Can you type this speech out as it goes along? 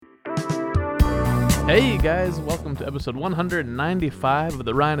Hey guys, welcome to episode 195 of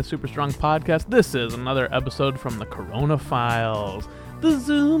the Ryan is Super Strong podcast. This is another episode from the Corona Files, the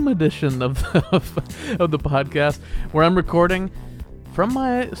Zoom edition of the podcast, where I'm recording from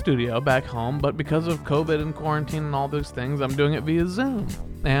my studio back home, but because of COVID and quarantine and all those things, I'm doing it via Zoom,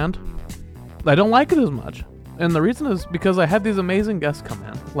 and I don't like it as much. And the reason is because I had these amazing guests come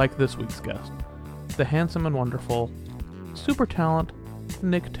in, like this week's guest, the handsome and wonderful, super talent,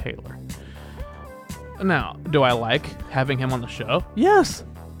 Nick Taylor. Now, do I like having him on the show? Yes,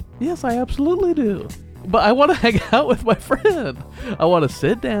 I absolutely do. But I want to hang out with my friend. I want to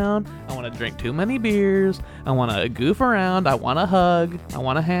sit down. I want to drink too many beers. I want to goof around. I want to hug. I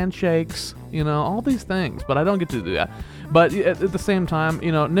want to handshakes. You know, all these things. But I don't get to do that. But at the same time,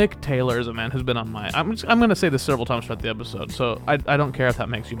 you know, Nick Taylor is a man who's been on my... I'm going to say this several times throughout the episode, so I don't care if that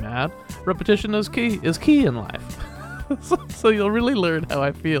makes you mad. Repetition is key in life. so you'll really learn how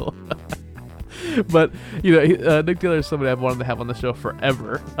I feel. But, you know, Nick Taylor is somebody I've wanted to have on the show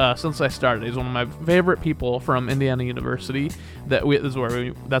forever, since I started. He's one of my favorite people from Indiana University. That's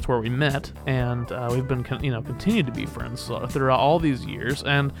where we met, and we've been, continued to be friends throughout all these years,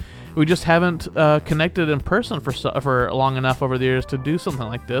 and we just haven't connected in person for long enough over the years to do something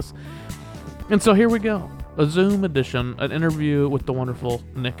like this. And so here we go. A Zoom edition, an interview with the wonderful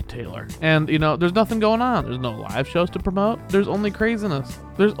Nick Taylor. And, you know, there's nothing going on. There's no live shows to promote. There's only craziness.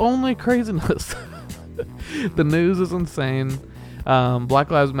 The news is insane.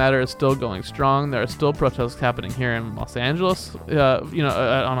 Black Lives Matter is still going strong. There are still protests happening here in Los Angeles, on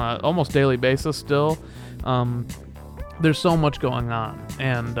a almost daily basis still. There's so much going on.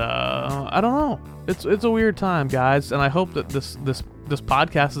 And I don't know. It's a weird time, guys. And I hope that this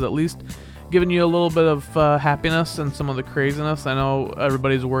podcast is at least giving you a little bit of happiness and some of the craziness. I know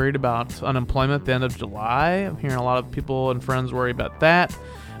everybody's worried about unemployment at the end of July. I'm hearing a lot of people and friends worry about that.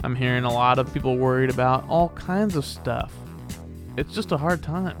 I'm hearing a lot of people worried about all kinds of stuff. It's just a hard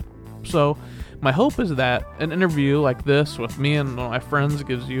time. So my hope is that an interview like this with me and one of my friends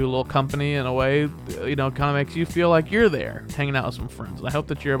gives you a little company in a way, kind of makes you feel like you're there hanging out with some friends. And I hope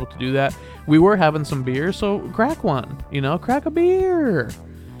that you're able to do that. We were having some beers, so crack one, crack a beer.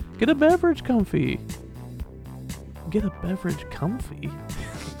 Get a beverage comfy.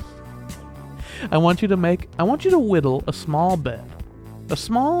 I want you to whittle a small bed. A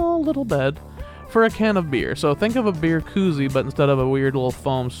small little bed for a can of beer. So think of a beer koozie, but instead of a weird little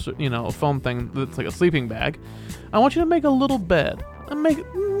foam thing that's like a sleeping bag, I want you to make a little bed. And make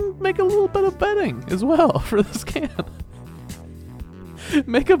a little bit of bedding as well for this can.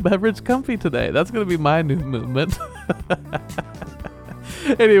 Make a beverage comfy today. That's going to be my new movement.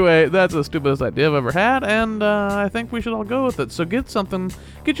 Anyway, that's the stupidest idea I've ever had, and I think we should all go with it. So get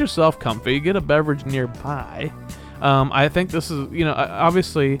yourself comfy, get a beverage nearby. I think this is,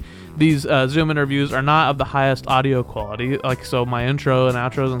 obviously these Zoom interviews are not of the highest audio quality, so my intro and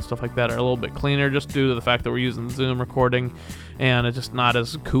outros and stuff like that are a little bit cleaner just due to the fact that we're using Zoom recording, and it's just not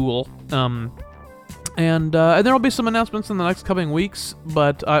as cool. And there will be some announcements in the next coming weeks,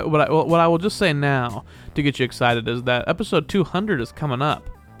 but what I will just say now to get you excited is that episode 200 is coming up.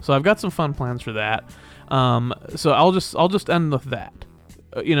 So I've got some fun plans for that. So I'll just end with that.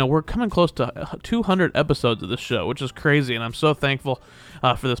 We're coming close to 200 episodes of this show, which is crazy, and I'm so thankful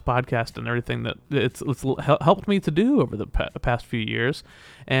for this podcast and everything that it's helped me to do over the past few years,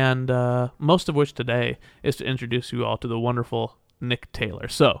 and most of which today is to introduce you all to the wonderful Nick Taylor.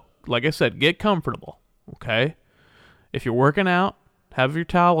 So, like I said, get comfortable, okay? If you're working out, have your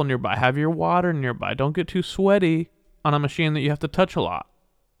towel nearby, have your water nearby. Don't get too sweaty on a machine that you have to touch a lot,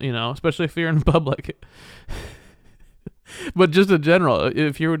 especially if you're in public. But just in general,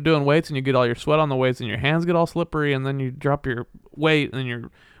 if you're doing weights and you get all your sweat on the weights and your hands get all slippery and then you drop your weight and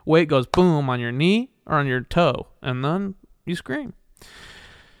your weight goes boom on your knee or on your toe and then you scream.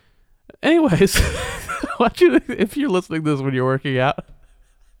 Anyways, if you're listening to this when you're working out,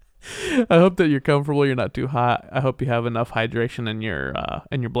 I hope that you're comfortable, you're not too hot. I hope you have enough hydration in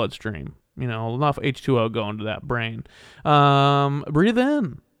your bloodstream. Enough H2O going to that brain. Breathe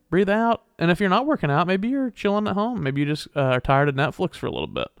in. Breathe out. And if you're not working out, maybe you're chilling at home. Maybe you just are tired of Netflix for a little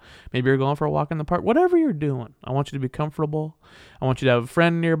bit. Maybe you're going for a walk in the park. Whatever you're doing, I want you to be comfortable. I want you to have a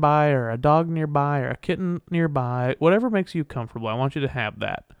friend nearby or a dog nearby or a kitten nearby. Whatever makes you comfortable, I want you to have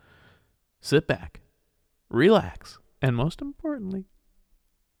that. Sit back, relax, and most importantly,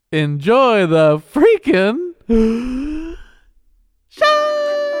 enjoy the freaking show!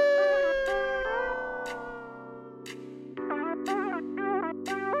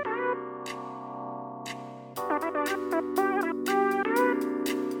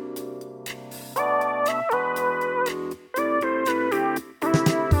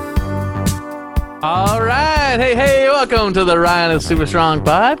 All right. Hey, welcome to the Ryan is Super Strong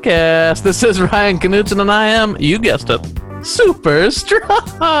podcast. This is Ryan Knutson, and I am, you guessed it, super strong.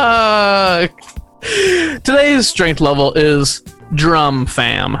 Today's strength level is Drum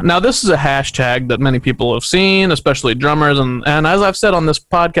Fam. Now, this is a hashtag that many people have seen, especially drummers, and as I've said on this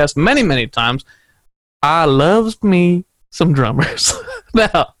podcast many times, I loves me some drummers.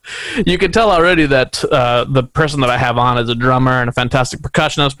 Now, you can tell already that the person that I have on is a drummer and a fantastic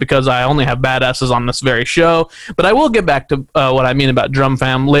percussionist because I only have badasses on this very show. But I will get back to what I mean about Drum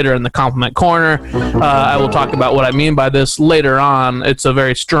Fam later in the compliment corner. I will talk about what I mean by this later on. It's a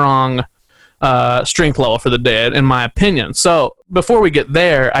very strong strength level for the day, in my opinion. So before we get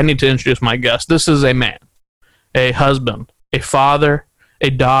there, I need to introduce my guest. This is a man, a husband, a father, a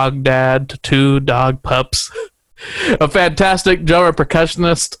dog dad to 2 dog pups, a fantastic drummer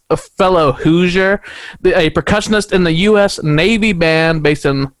percussionist, a fellow Hoosier, a percussionist in the U.S. Navy band based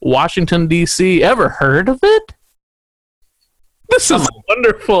in Washington, D.C. Ever heard of it? This is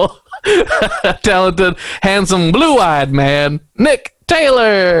wonderful, talented, handsome, blue-eyed man, Nick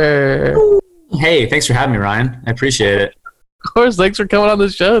Taylor. Hey, thanks for having me, Ryan. I appreciate it. Of course, thanks for coming on the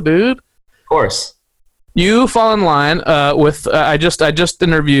show, dude. Of course. You fall in line with I just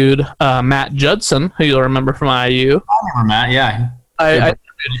interviewed Matt Judson, who you'll remember from IU. I remember Matt, yeah. I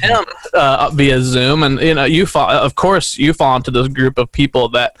interviewed him via Zoom, and you fall into this group of people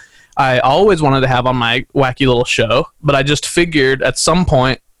that I always wanted to have on my wacky little show, but I just figured at some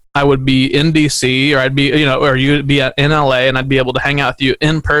point I would be in DC, or I'd be or you'd be in LA, and I'd be able to hang out with you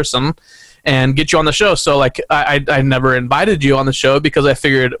in person and get you on the show. So like I never invited you on the show because I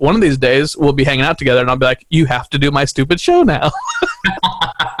figured one of these days we'll be hanging out together and I'll be like, you have to do my stupid show now.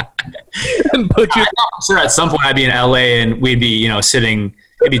 And put you. I'm sure at some point I'd be in LA and we'd be, sitting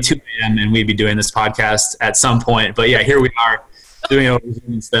maybe 2 a.m. and we'd be doing this podcast at some point. But yeah, here we are doing it over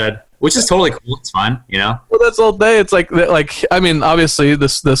Zoom instead, which is totally cool. It's fun, Well, that's all day. It's like I mean, obviously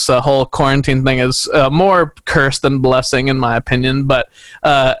this whole quarantine thing is more curse than blessing in my opinion. But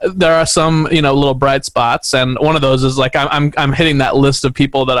there are some little bright spots, and one of those is like I'm hitting that list of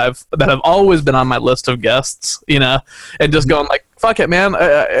people that have always been on my list of guests, and just going like, fuck it, man.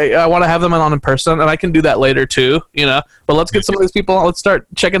 I want to have them on in person, and I can do that later too, But let's get some of these people. Let's start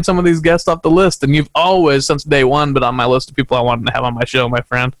checking some of these guests off the list. And you've always, since day one, been on my list of people I wanted to have on my show, my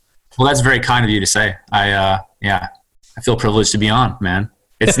friend. Well, that's very kind of you to say. I feel privileged to be on, man.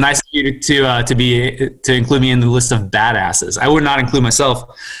 It's nice of you to include me in the list of badasses. I would not include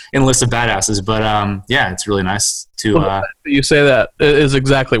myself in the list of badasses, but it's really nice to. Well, you say that is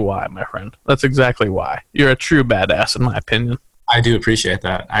exactly why, my friend. That's exactly why you're a true badass, in my opinion. I do appreciate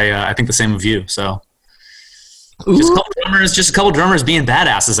that. I think the same of you. So, just a couple drummers being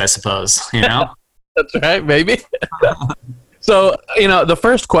badasses, I suppose. That's right, baby. So, the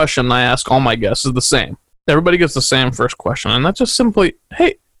first question I ask all my guests is the same. Everybody gets the same first question, and that's just simply,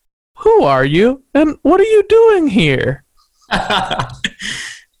 hey, who are you, and what are you doing here?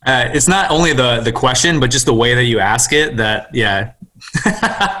 It's not only the question, but just the way that you ask it. That, yeah.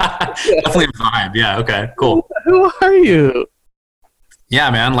 Definitely a vibe. Yeah, okay, cool. Who are you? Yeah,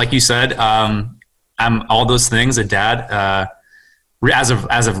 man, like you said, I'm all those things, a dad, as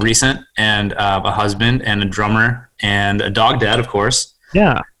of recent, and a husband and a drummer and a dog dad, of course.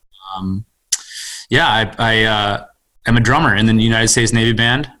 Yeah. I am a drummer in the United States Navy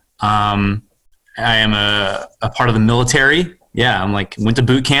band. I am a part of the military. Yeah, went to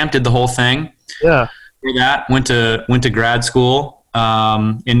boot camp, did the whole thing. Yeah. After that, went to grad school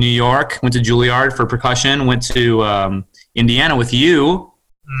in New York. Went to Juilliard for percussion. Went to Indiana with you.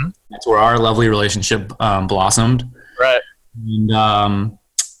 Mm-hmm. That's where our lovely relationship blossomed. Right. And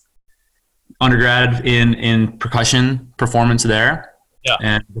undergrad in percussion performance there. Yeah.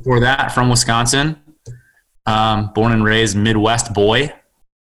 And before that, from Wisconsin, born and raised Midwest boy.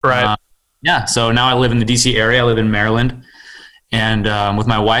 Right. So now I live in the DC area. I live in Maryland, and with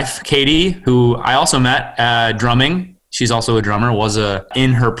my wife Katie, who I also met drumming. She's also a drummer. Was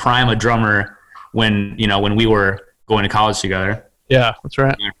in her prime a drummer when we were going to college together. Yeah, that's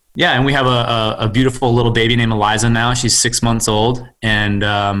right. Yeah, and we have a beautiful little baby named Eliza now. She's 6 months old,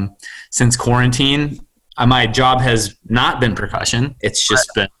 and since quarantine, my job has not been percussion. It's just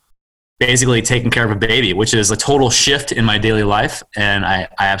been basically taking care of a baby, which is a total shift in my daily life, and I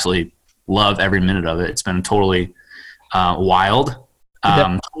absolutely love every minute of it. It's been totally wild,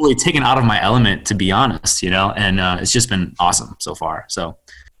 totally taken out of my element, to be honest, and it's just been awesome so far. So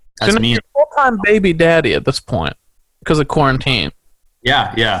that's me. You're a full-time baby daddy at this point because of quarantine.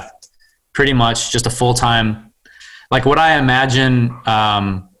 Yeah. Pretty much just a full-time, like what I imagine,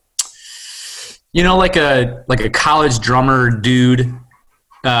 like a college drummer dude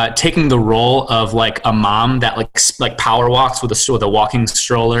taking the role of like a mom that like power walks with a walking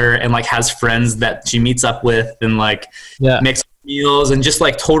stroller and like has friends that she meets up with and like makes meals and just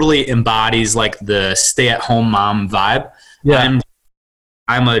like totally embodies like the stay-at-home mom vibe. Yeah,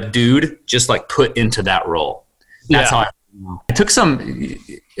 I'm a dude just like put into that role. That's how I took some,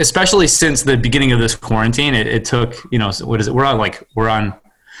 especially since the beginning of this quarantine. It took, you know, what is it? We're on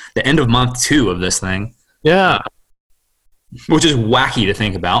the end of month 2 of this thing. Yeah. Which is wacky to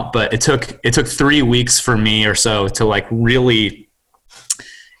think about, but it took 3 weeks for me or so to like really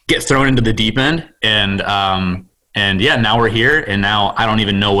get thrown into the deep end. And yeah, now we're here, and now I don't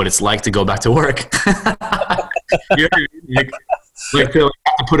even know what it's like to go back to work. Like to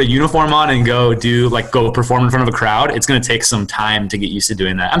put a uniform on and go perform in front of a crowd. It's going to take some time to get used to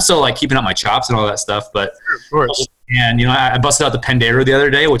doing that. I'm still like keeping up my chops and all that stuff, but of course. And you know, I busted out the Pandero the other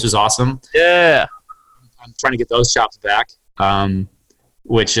day, which was awesome. Yeah. I'm trying to get those chops back.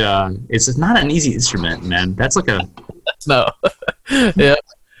 Which it's not an easy instrument, man. That's like a no. Yeah.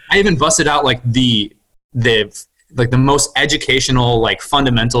 I even busted out like the most educational, like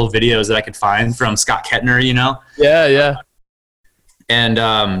fundamental videos that I could find from Scott Kettner, you know? Yeah.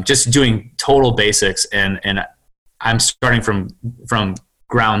 And just doing total basics, and I'm starting from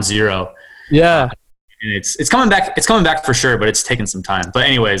ground zero. Yeah. And it's coming back. It's coming back for sure, but it's taking some time. But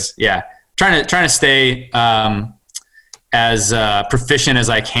anyways, yeah, trying to stay as proficient as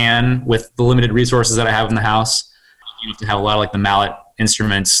I can with the limited resources that I have in the house. You have to have a lot of like the mallet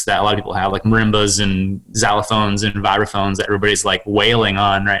instruments that a lot of people have, like marimbas and xylophones and vibraphones that everybody's like wailing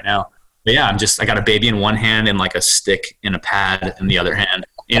on right now. But yeah, I got a baby in one hand and like a stick and a pad in the other hand.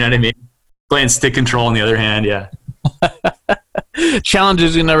 You know what I mean? Playing stick control in the other hand. Yeah.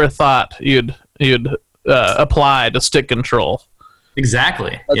 Challenges you never thought you'd apply to stick control.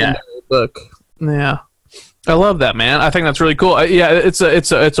 Exactly. Yeah. Book. Yeah. I love that, man. I think that's really cool. Yeah, it's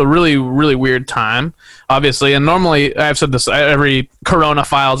a really, really weird time, obviously. And normally, I've said this every Corona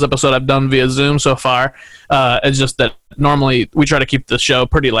Files episode I've done via Zoom so far. It's just that normally we try to keep the show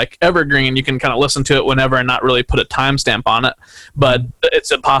pretty like evergreen. You can kind of listen to it whenever and not really put a timestamp on it. But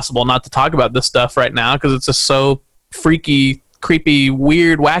it's impossible not to talk about this stuff right now because it's just so freaky, creepy,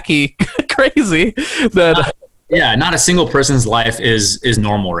 weird, wacky, crazy that. Yeah, not a single person's life is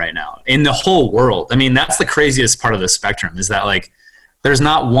normal right now in the whole world. I mean, that's the craziest part of the spectrum is that like there's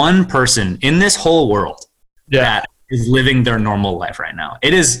not one person in this whole world that is living their normal life right now.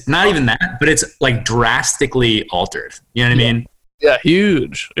 It is not even that, but it's like drastically altered. You know what I mean? Yeah,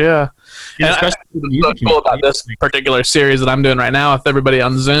 huge. Yeah. And especially what's cool about this particular series that I'm doing right now with everybody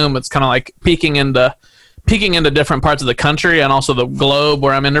on Zoom, it's kind of like peeking into different parts of the country and also the globe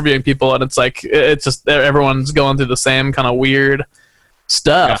where I'm interviewing people, and it's just everyone's going through the same kind of weird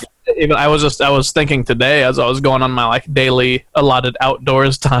stuff. Yeah. Even I was thinking today as I was going on my like daily allotted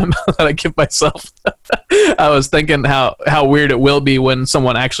outdoors time that I give myself. I was thinking how weird it will be when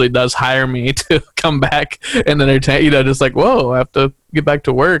someone actually does hire me to come back and entertain. You know, just like whoa, I have to get back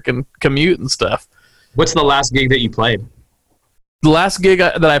to work and commute and stuff. What's the last gig that you played? The last gig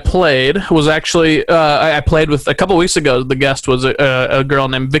that I played was actually I played with a couple weeks ago. The guest was a girl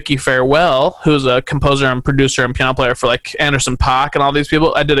named Vicky Farewell, who's a composer and producer and piano player for like Anderson .Paak and all these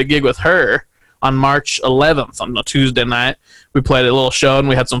people. I did a gig with her on March 11th on a Tuesday night. We played a little show and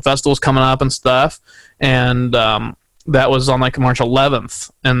we had some festivals coming up and stuff. And that was on like March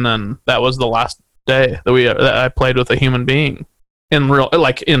 11th, and then that was the last day that I played with a human being in real,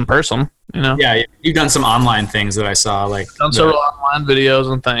 like in person. You know? Yeah, you've done some online things that I saw, like done several online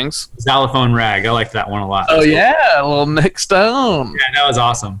videos and things. Xylophone Rag, I like that one a lot. Oh yeah, a little Nick Stone. Yeah, that was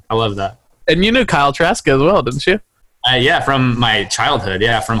awesome. I love that. And you knew Kyle Trask as well, didn't you? Yeah, from my childhood.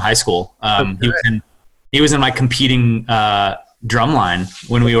 Yeah, from high school. He was in my competing drum line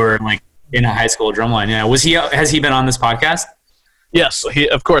when we were like in a high school drum line. Yeah, has he been on this podcast? Yes, he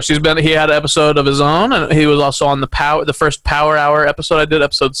had an episode of his own, and he was also on the first Power Hour episode I did,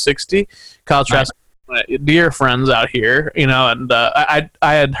 episode 60. Kyle Trask, dear friends out here, you know, and I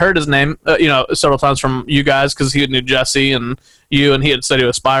had heard his name, you know, several times from you guys because he knew Jesse and you, and he had studied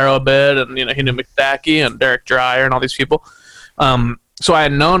with Spyro a bit, and you know he knew McDackey and Derek Dreyer and all these people. So I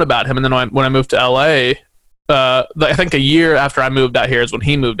had known about him, and then when I moved to LA. I think a year after I moved out here is when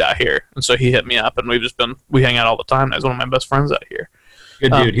he moved out here, and so he hit me up, and we hang out all the time. He's one of my best friends out here.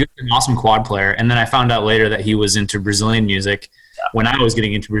 Good dude. He was an awesome quad player, and then I found out later that he was into Brazilian music when I was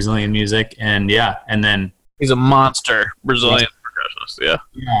getting into Brazilian music, and then he's a monster Brazilian percussionist. Yeah.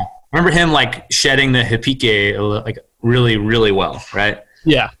 I remember him like shedding the hipique like really, really well, right?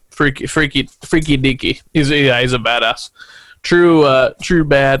 Yeah, freaky deaky. He's a badass. True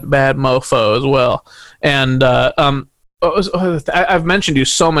bad mofo as well. And I've mentioned you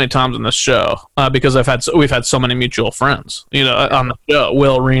so many times on this show because we've had so many mutual friends. You know, on the show,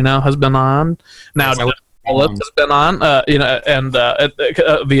 Will Reno has been on. Now Jeff Ellis has been on. You know, and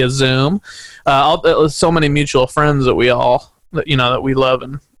via Zoom. So many mutual friends that we all that we love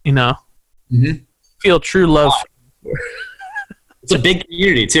and feel true love. It's a big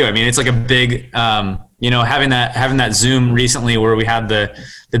community too. I mean, it's like a big, having that Zoom recently where we had the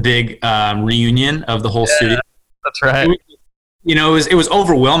big reunion of the whole studio. That's right. It was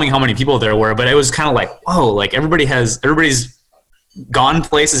overwhelming how many people there were, but it was kind of like, whoa, like everybody's gone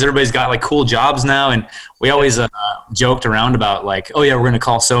places. Everybody's got like cool jobs now. And we always joked around about like, oh yeah, we're going to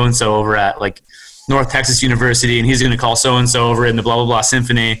call so-and-so over at like North Texas University and he's going to call so-and-so over in the blah, blah, blah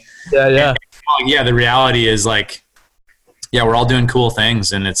symphony. Yeah. And, the reality is like, yeah, we're all doing cool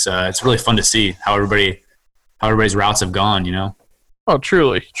things. And it's really fun to see how everybody's routes have gone, Oh,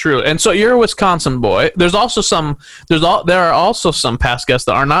 truly. And so you're a Wisconsin boy. There are also some past guests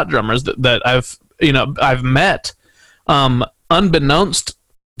that are not drummers that I've met, unbeknownst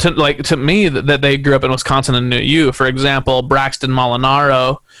to me that they grew up in Wisconsin and knew you. For example, Braxton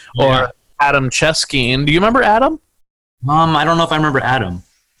Molinaro or Adam Cheskine. Do you remember Adam? I don't know if I remember Adam.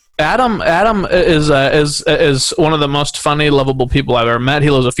 Adam is one of the most funny, lovable people I've ever met. He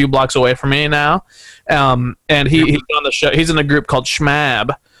lives a few blocks away from me now, and he's on the show. He's in a group called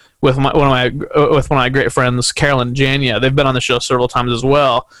Schmab with one of my great friends, Carolyn Jania. They've been on the show several times as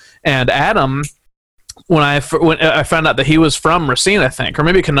well. And Adam, when I found out that he was from Racine, I think, or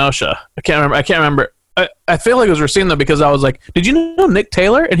maybe Kenosha, I can't remember. I feel like it was Racine though because I was like, "Did you know Nick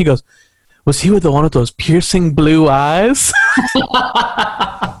Taylor?" And he goes, "Was he with the one with those piercing blue eyes?"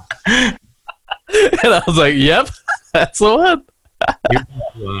 And I was like, "Yep, that's the one."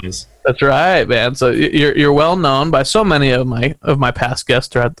 That's right, man. So you're well known by so many of my past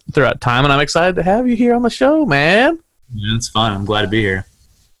guests throughout time, and I'm excited to have you here on the show, man. Yeah, it's fun. I'm glad to be here.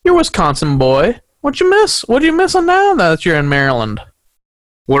 You're a Wisconsin boy. What'd you miss? What do you miss on now that you're in Maryland?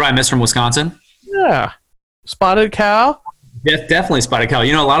 What do I miss from Wisconsin? Yeah, Spotted Cow. Yeah, definitely Spotted Cow.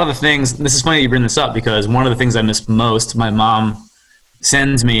 A lot of the things. This is funny you bring this up because one of the things I miss most, my mom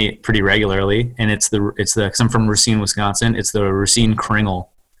sends me pretty regularly, and it's the because I'm from Racine, Wisconsin. It's the Racine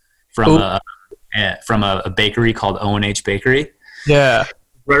Kringle from a bakery called O&H Bakery. Yeah,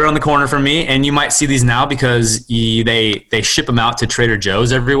 right around the corner from me, and you might see these now because they ship them out to Trader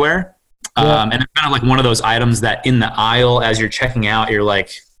Joe's everywhere. Yeah. And it's kind of like one of those items that in the aisle as you're checking out, you're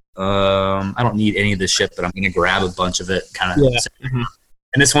like, I don't need any of this shit, but I'm going to grab a bunch of it, kind of. Yeah. Mm-hmm.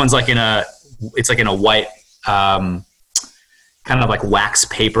 And this one's like in a white, kind of like wax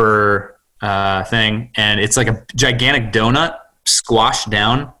paper thing, and it's like a gigantic donut squashed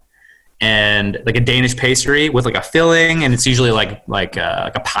down, and like a Danish pastry with like a filling, and it's usually like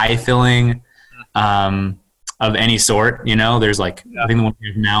a pie filling. Of any sort, there's like, I think the one we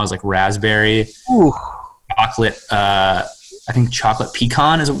have now is like raspberry, chocolate. I think chocolate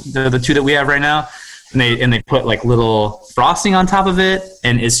pecan is the two that we have right now, and they put like little frosting on top of it,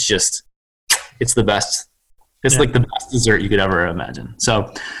 and it's the best. It's like the best dessert you could ever imagine.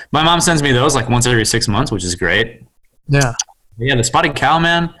 So my mom sends me those like once every 6 months, which is great. Yeah, the Spotted Cow,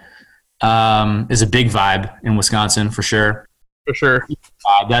 man, is a big vibe in Wisconsin for sure. For sure.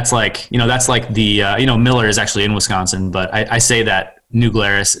 That's like the Miller is actually in Wisconsin, but I say that New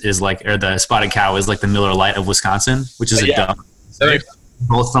Glarus is like, or the Spotted Cow is like the Miller Lite of Wisconsin, which is dumb.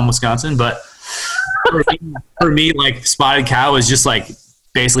 Both from Wisconsin, but for me, like Spotted Cow is just like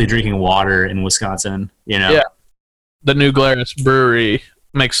basically drinking water in Wisconsin. Yeah. The New Glarus Brewery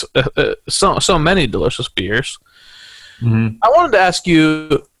makes so many delicious beers. Mm-hmm. I wanted to ask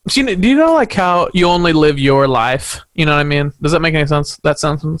you. Do you know like how you only live your life? You know what I mean? Does that make any sense? That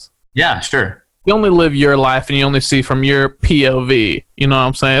sentence? Yeah, sure. You only live your life, and you only see from your POV. You know what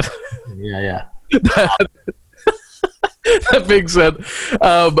I'm saying? Yeah. That being said,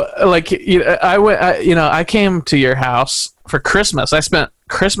 I came to your house for Christmas. I spent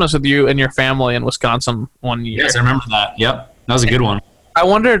Christmas with you and your family in Wisconsin one year. Yes, I remember that. Yep, that was a good one. I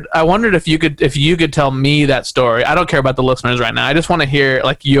wondered if you could tell me that story. I don't care about the listeners right now. I just want to hear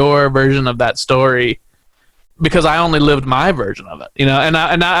like your version of that story because I only lived my version of it, And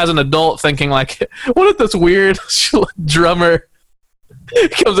now as an adult, thinking like, what if this weird drummer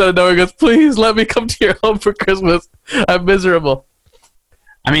comes out of nowhere and goes, "Please let me come to your home for Christmas. I'm miserable."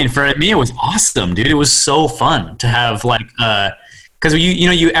 I mean, for me, it was awesome, dude. It was so fun to have like, because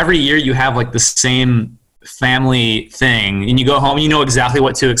you every year you have like the same family thing, and you go home, you know exactly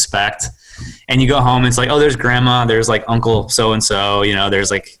what to expect, and you go home, and it's like, oh, there's grandma, there's like uncle so and so, there's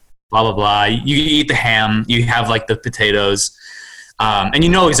like blah blah blah. You eat the ham, you have like the potatoes, and you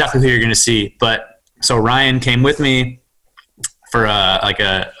know exactly who you're gonna see. But so Ryan came with me, for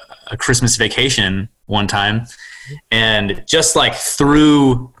a Christmas vacation one time, and just like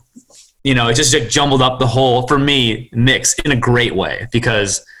threw, it just like jumbled up the whole, for me, mix in a great way,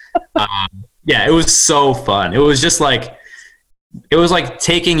 because it was so fun. It was just like, it was like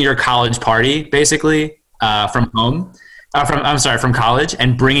taking your college party basically from college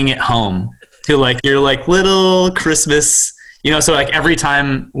and bringing it home to like your like little Christmas, so like every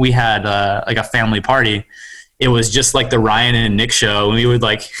time we had like a family party, it was just like the Ryan and Nick show, and we would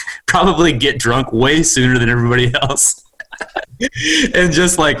like probably get drunk way sooner than everybody else and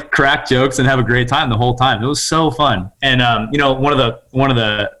just like crack jokes and have a great time the whole time. It was so fun. And one of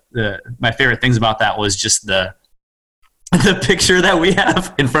the my favorite things about that was just the picture that we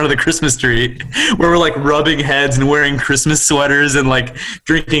have in front of the Christmas tree, where we're like rubbing heads and wearing Christmas sweaters and like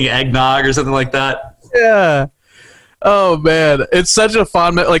drinking eggnog or something like that. Yeah. Oh man, it's such a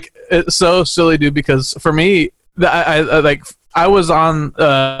fun, like, it's so silly, dude, because for me, I was on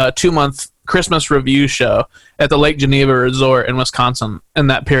a 2-month Christmas review show at the Lake Geneva Resort in Wisconsin in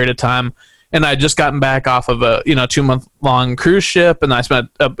that period of time. And I just gotten back off of a 2-month long cruise ship, and I spent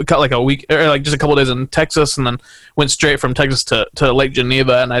like a week or like just a couple of days in Texas, and then went straight from Texas to Lake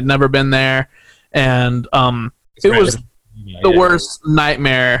Geneva, and I'd never been there, and it was the worst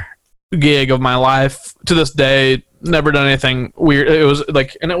nightmare gig of my life to this day. Never done anything weird. It was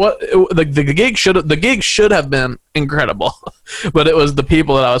like, and the gig should have been incredible, but it was the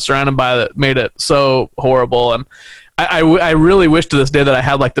people that I was surrounded by that made it so horrible. And I really wish to this day that I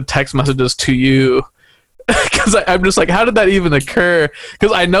had like the text messages to you, because I'm just like, how did that even occur?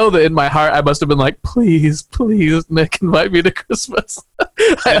 Because I know that in my heart I must have been like, please, Nick, invite me to Christmas.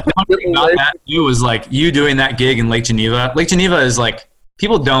 That was like you doing that gig in Lake Geneva. Lake Geneva is like,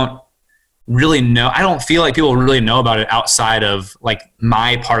 people don't really know. I don't feel like people really know about it outside of like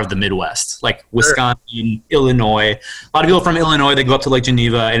my part of the Midwest, like Wisconsin, Illinois. A lot of people from Illinois, they go up to Lake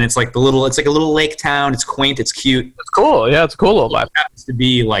Geneva, and it's like a little lake town. It's quaint. It's cute. It's cool. Yeah, it's a cool little vibe. It happens to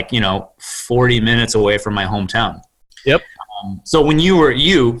be like 40 minutes away from my hometown. Yep. So when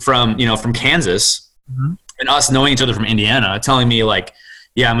you from Kansas, mm-hmm. and us knowing each other from Indiana, telling me like,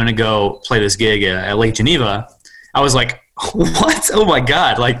 yeah, I'm gonna go play this gig at Lake Geneva, I was like, what? Oh my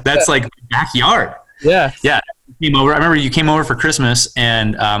God! Like that's like backyard. Yeah. Yeah. Came over. I remember you came over for Christmas,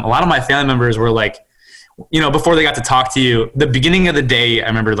 and a lot of my family members were like, before they got to talk to you, the beginning of the day, I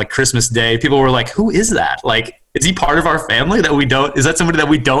remember like Christmas Day, people were like, "Who is that? Like, is he part of our family that we don't? Is that somebody that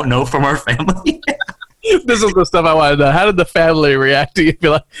we don't know from our family?" This is the stuff I wanted to know. How did the family react to you?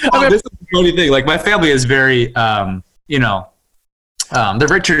 This is the funny thing. Like my family is very, they're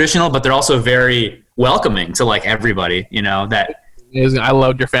very traditional, but they're also very welcoming to like everybody, that I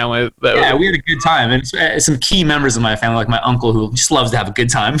loved your family. We had a good time, and some key members of my family, like my uncle, who just loves to have a good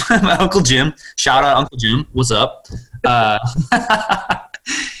time. My Uncle Jim, shout out Uncle Jim, what's up?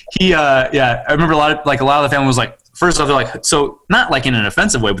 He I remember a lot of the family was like, first off, they're like, so not like in an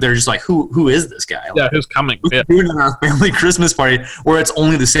offensive way, but they're just like, who is this guy? Like, yeah, who's coming? Who's doing our family Christmas party where it's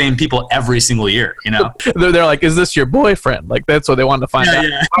only the same people every single year, They're like, is this your boyfriend? Like that's what they wanted to find out.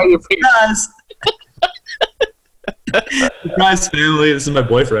 Yeah. Surprise family, this is my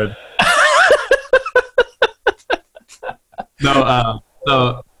boyfriend.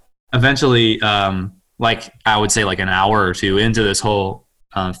 So eventually, like I would say like an hour or two into this whole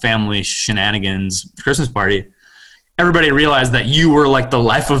family shenanigans Christmas party, everybody realized that you were like the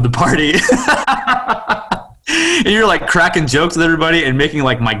life of the party. And you're like cracking jokes with everybody and making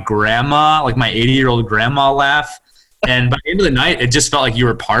like my grandma, like my 80-year-old grandma laugh. And by the end of the night, it just felt like you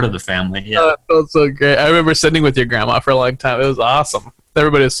were part of the family. Yeah, that felt so great. I remember sitting with your grandma for a long time. It was awesome.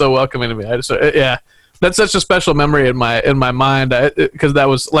 Everybody was so welcoming to me. That's such a special memory in my mind, because that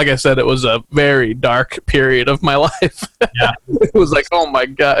was, like I said, it was a very dark period of my life. Yeah, it was like, oh my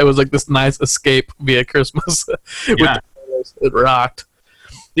God, it was like this nice escape via Christmas. Yeah, it rocked,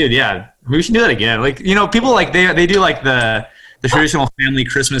 dude. Yeah, we should do that again. Like people like they do like the traditional family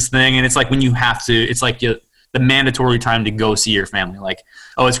Christmas thing, and it's like when you have to, it's like the mandatory time to go see your family. Like,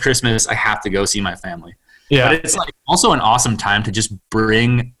 oh, it's Christmas, I have to go see my family. Yeah. But it's like also an awesome time to just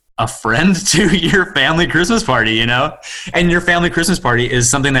bring a friend to your family Christmas party, And your family Christmas party is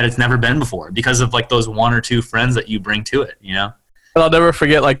something that it's never been before because of like those one or two friends that you bring to it, And I'll never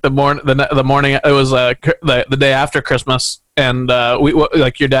forget like the morning it was the day after Christmas, and we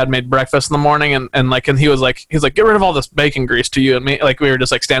like your dad made breakfast in the morning, and he was like get rid of all this bacon grease to you and me, like we were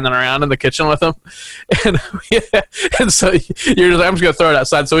just like standing around in the kitchen with him, and so you're just like, I'm just gonna throw it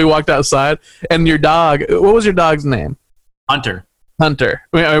outside. So we walked outside, and your dog, what was your dog's name? Hunter.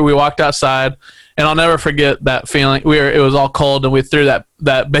 We walked outside, and I'll never forget that feeling. It was all cold, and we threw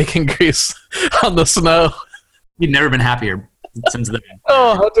that bacon grease on the snow. You'd never been happier. since then.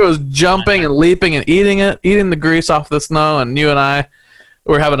 Oh, Hunter was jumping and leaping and eating the grease off the snow, and you and I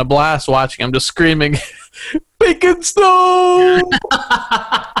were having a blast watching him, just screaming, "Bacon snow!"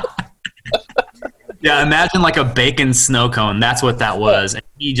 Yeah, imagine like a bacon snow cone. That's what that was. And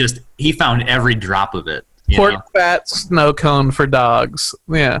he found every drop of it. Pork fat snow cone for dogs.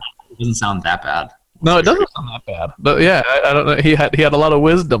 Yeah. It doesn't sound that bad. No, it doesn't sound that bad. But yeah, I don't know. He had a lot of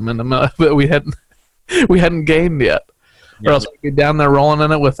wisdom in him that we hadn't gained yet. Or else we'd be down there rolling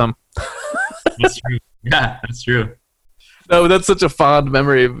in it with him. That's true. Yeah, that's true. No, that's such a fond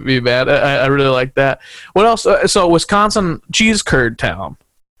memory of me, man. I really like that. What else? So Wisconsin, cheese curd town.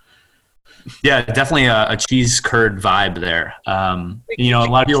 Yeah, definitely a cheese curd vibe there. A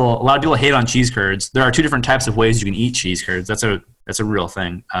lot of people hate on cheese curds. There are two different types of ways you can eat cheese curds. That's a real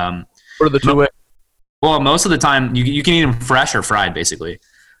thing. What are the two ways? Well, most of the time you can eat them fresh or fried, basically.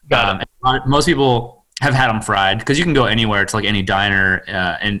 Most people have had them fried because you can go anywhere to like any diner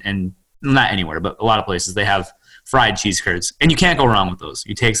and not anywhere, but a lot of places they have fried cheese curds, and you can't go wrong with those.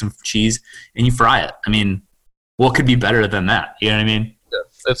 You take some cheese and you fry it. I mean, what could be better than that? You know what I mean?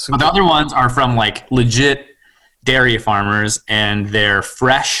 But the other ones are from like legit dairy farmers, and they're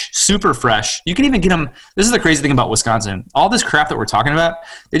fresh, super fresh. You can even get them. This is the crazy thing about Wisconsin. All this crap that we're talking about,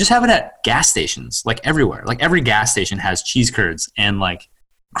 they just have it at gas stations, like everywhere. Like every gas station has cheese curds and like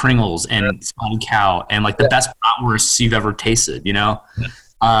Kringles and Spotted Cow and like the best bratwursts you've ever tasted. You know,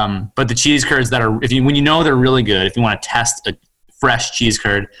 but the cheese curds that are when you know they're really good, if you want to test a fresh cheese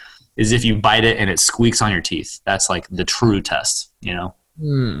curd, is if you bite it and it squeaks on your teeth. That's like the true test. You know.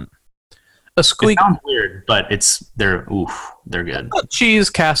 A squeak. It sounds weird, but they're good. A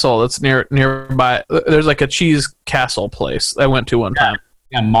cheese castle that's nearby. There's like a cheese castle place I went to one time.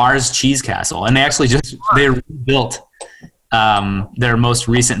 Yeah, Mars Cheese Castle, and they actually they rebuilt their most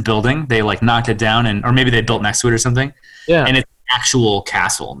recent building. They like knocked it down, or maybe they built next to it or something. Yeah, and it's an actual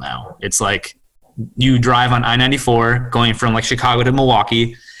castle now. It's like you drive on I-94 going from like Chicago to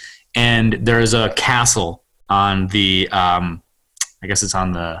Milwaukee, and there's a castle on the I guess it's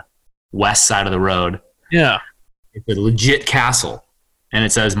on the west side of the road. Yeah. It's a legit castle, and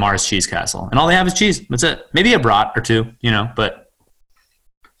it says Mars Cheese Castle. And all they have is cheese. That's it. Maybe a brat or two, but...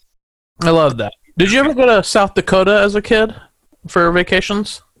 I love that. Did you ever go to South Dakota as a kid for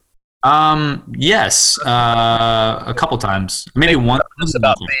vacations? Yes. A couple times. Maybe once.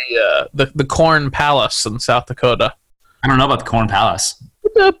 About the Corn Palace in South Dakota. I don't know about the Corn Palace.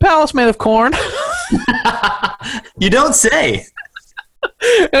 It's a palace made of corn. You don't say.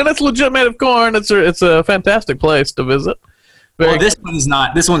 And it's legit made of corn. It's a fantastic place to visit. This one's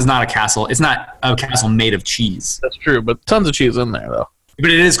not a castle. It's not a castle made of cheese. That's true, but tons of cheese in there though.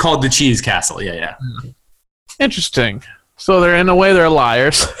 But it is called the Cheese Castle. Yeah. Interesting. So they're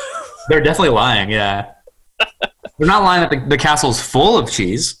liars. They're definitely lying. Yeah. They're not lying that the castle's full of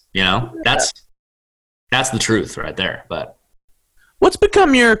cheese. That's the truth right there. But what's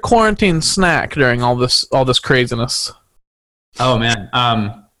become your quarantine snack during all this craziness? Oh man.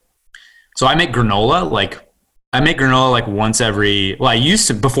 So I make granola like once every. Well, I used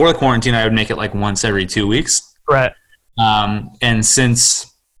to before the quarantine. I would make it like once every 2 weeks. Right. And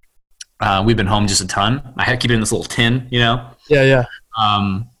since we've been home just a ton, I had to keep it in this little tin. Yeah.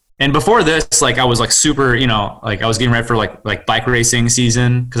 And before this, like I was like super. Like I was getting ready for like bike racing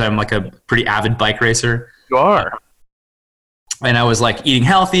season because I'm like a pretty avid bike racer. You are. And I was like eating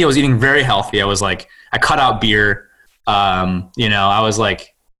healthy. I was eating very healthy. I cut out beer. I was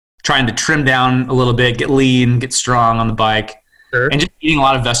like trying to trim down a little bit, get lean, get strong on the bike, sure. And just eating a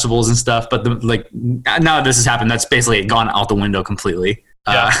lot of vegetables and stuff. But now that this has happened, that's basically gone out the window completely.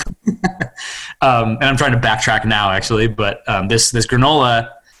 Yeah. And I'm trying to backtrack now actually, but this granola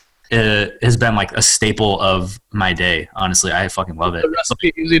has been like a staple of my day. Honestly, I fucking love it. The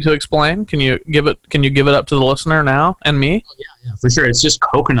recipe easy to explain. Can you give it up to the listener now and me? Yeah, for sure. It's just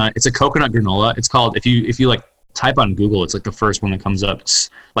coconut. It's a coconut granola. It's called if you like type on Google, it's like the first one that comes up. It's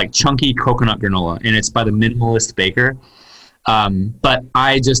like chunky coconut granola, and it's by the Minimalist Baker. But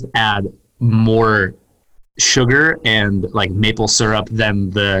I just add more sugar and like maple syrup than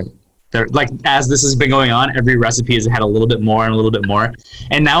like as this has been going on, every recipe has had a little bit more and a little bit more,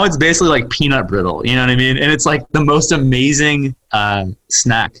 and now it's basically like peanut brittle. You know what I mean? And it's like the most amazing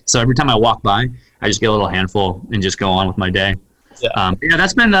snack. So every time I walk by, I just get a little handful and just go on with my day. Yeah,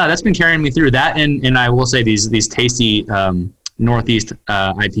 that's been carrying me through that, and I will say these tasty Northeast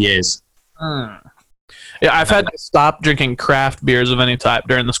IPAs. Yeah, I've had to stop drinking craft beers of any type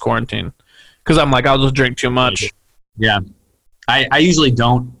during this quarantine because I'm like, I'll just drink too much. Yeah, I usually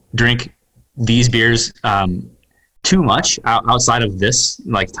don't drink these beers too much outside of this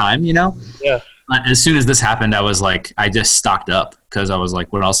like time, Yeah. as soon as this happened, I was like, I just stocked up because I was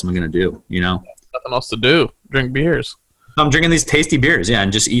like, what else am I going to do? Nothing else to do. Drink beers. I'm drinking these tasty beers. Yeah.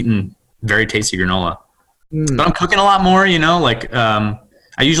 And just eating very tasty granola. Mm. But I'm cooking a lot more, like,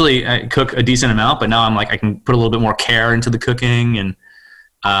 I usually cook a decent amount, but now I'm like, I can put a little bit more care into the cooking. And,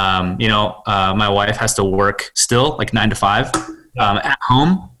 my wife has to work still like 9 to 5 at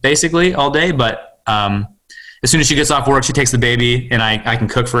home basically all day. But as soon as she gets off work, she takes the baby and I can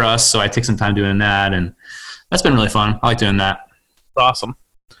cook for us. So I take some time doing that. And that's been really fun. I like doing that. Awesome.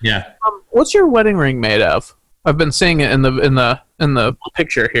 Yeah. What's your wedding ring made of? I've been seeing it in the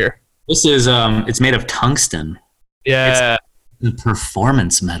picture here. This is it's made of tungsten. Yeah. It's the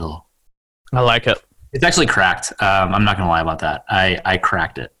performance metal. I like it. It's actually cracked. I'm not gonna lie about that. I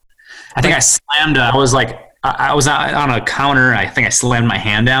cracked it. I think I slammed. I was on a counter. I think I slammed my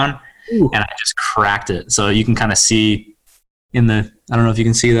hand down, and I just cracked it. So you can kind of see I don't know if you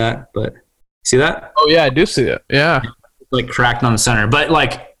can see that, but see that? Oh yeah, I do see it. Yeah. It's like cracked on the center, but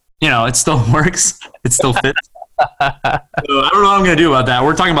like it still works. It still fits. So I don't know what I'm gonna do about that.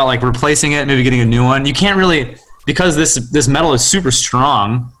 We're talking about like replacing it, maybe getting a new one. You can't really, because this metal is super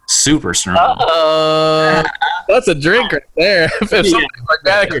strong. That's a drink right there. If something like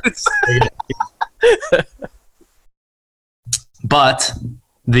that. But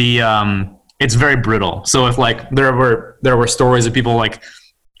it's very brittle. So if like there were stories of people like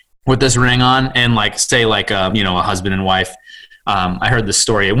with this ring on and like say like a husband and wife. I heard this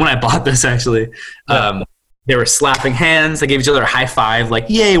story when I bought this actually. They were slapping hands. They gave each other a high five, like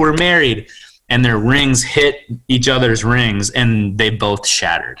 "Yay, we're married!" And their rings hit each other's rings, and they both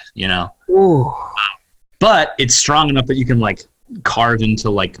shattered. Ooh. But it's strong enough that you can like carve into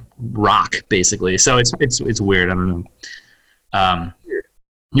like rock, basically. So it's weird. I don't know.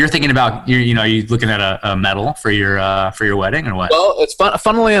 You're thinking about are you looking at a medal for your wedding or what? Well, it's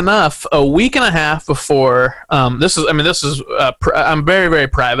funnily enough, a week and a half before this is I'm very, very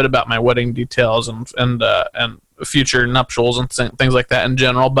private about my wedding details and future nuptials and things like that in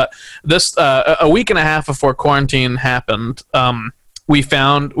general. But this a week and a half before quarantine happened, we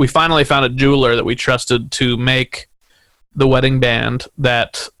finally found a jeweler that we trusted to make the wedding band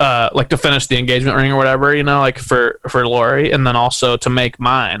that like to finish the engagement ring or whatever, like for Lori, and then also to make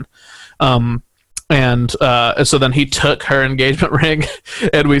mine. And so then he took her engagement ring,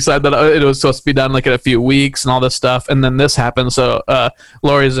 and we said that it was supposed to be done like in a few weeks and all this stuff. And then this happened. So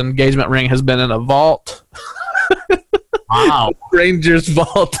Lori's engagement ring has been in a vault. Wow. Ranger's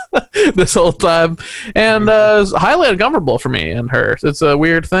vault this whole time, and it's highly uncomfortable for me and her. It's a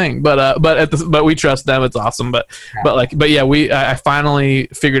weird thing, but we trust them. It's awesome, but yeah, I finally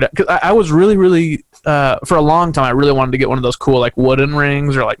figured out, because I was really, really for a long time I really wanted to get one of those cool like wooden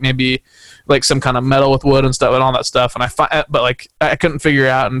rings, or like maybe like some kind of metal with wood and stuff and all that stuff. And I couldn't figure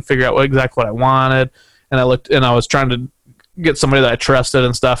out what I wanted, and I looked and I was trying to get somebody that I trusted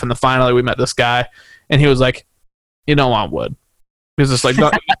and stuff, and then finally we met this guy, and he was like, "You don't want wood." He's just like,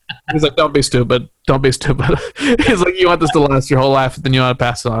 "Don't be stupid. Don't be stupid." He's like, "You want this to last your whole life, then you want to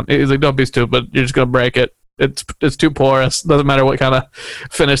pass it on." He's like, "Don't be stupid. You're just gonna break it. It's too porous. Doesn't matter what kind of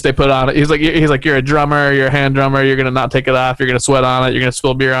finish they put on it." He's like, "You're a drummer. You're a hand drummer. You're gonna not take it off. You're gonna sweat on it. You're gonna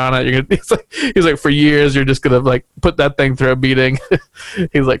spill beer on it. He's like, for years you're just gonna like put that thing through a beating."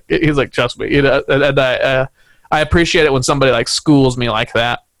 he's like, "Trust me." And I appreciate it when somebody like schools me like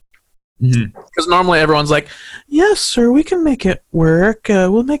that. Because normally everyone's like, "Yes, sir, we can make it work.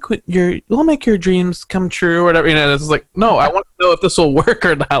 We'll make your dreams come true," or whatever. It's like, no, I want to know if this will work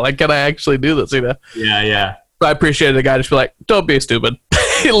or not. Like, can I actually do this? Yeah. So I appreciated the guy just be like, "Don't be stupid."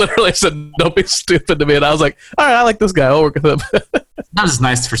 He literally said, "Don't be stupid" to me, and I was like, "All right, I like this guy. I'll work with him." That was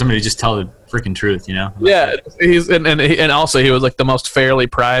nice for somebody to just tell the freaking truth, Yeah, he's and also he was like the most fairly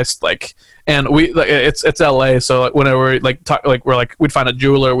priced, like. And we like it's LA, so like whenever we like talk, like we're like we'd find a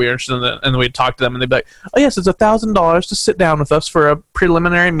jeweler we're interested in, and we'd talk to them, and they'd be like, "Oh yes, it's $1,000 to sit down with us for a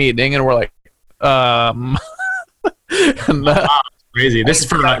preliminary meeting," and we're like, and, crazy. This is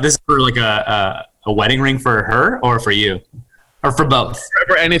for like a wedding ring for her or for you, or for both.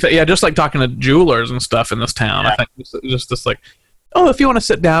 For anything, yeah, just like talking to jewelers and stuff in this town. Yeah. I think just this like, "Oh, if you want to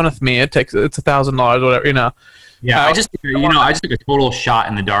sit down with me, it's $1,000, whatever." Yeah, I just took a total shot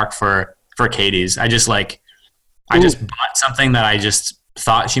in the dark for Katie's. I just bought something that I just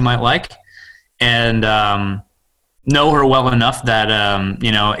thought she might like, and know her well enough that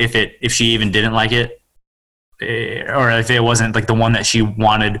if she even didn't like it, or if it wasn't like the one that she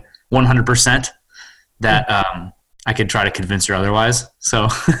wanted 100%, that I could try to convince her otherwise. So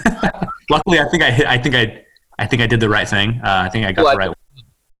luckily, I think I did the right thing. I think I got the right one.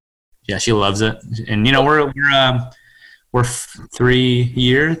 Yeah, she loves it, and we're 3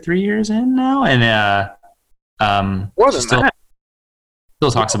 years in now, and More than that.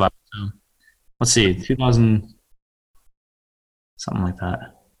 Still talks about it. So, let's see, 2000, something like that.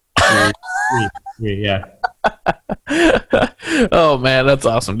 Yeah. Oh man, that's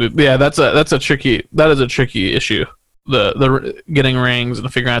awesome, dude. Yeah, that is a tricky issue. The getting rings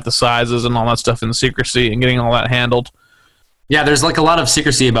and figuring out the sizes and all that stuff in secrecy and getting all that handled. Yeah, there's like a lot of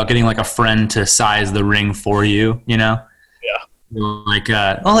secrecy about getting like a friend to size the ring for you, you know? Yeah. Like,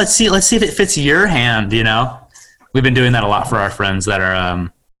 let's see if it fits your hand, you know? We've been doing that a lot for our friends that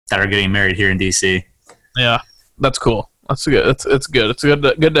are getting married here in DC. Yeah, that's cool. That's good. It's good. It's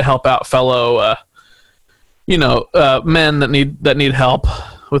good to help out fellow, men that need help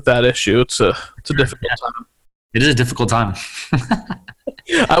with that issue. It's a difficult time. It is a difficult time.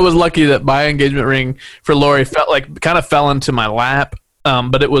 I was lucky that my engagement ring for Lori kind of fell into my lap,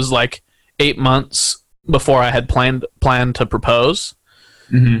 but it was like 8 months before I had planned to propose.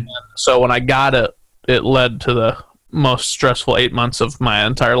 Mm-hmm. So when I got it, it led to the most stressful 8 months of my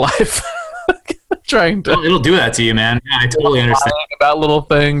entire life. Trying to, it'll do that to you, man. Yeah, I totally understand about little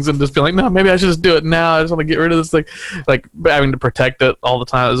things and just feeling, no, maybe I should just do it now. I just want to get rid of this thing. Like having to protect it all the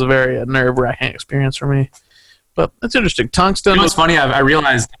time is a very nerve-wracking experience for me. But it's interesting. Tungsten. You know what's funny? I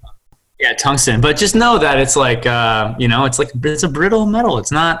realized, tungsten. But just know that it's like, it's a brittle metal.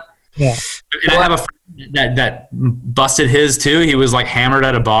 It's not. Yeah. And I have a friend that busted his too. He was like hammered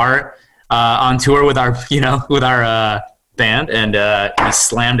at a bar on tour with our band, and he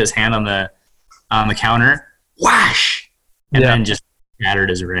slammed his hand on the counter, whoosh, and then just shattered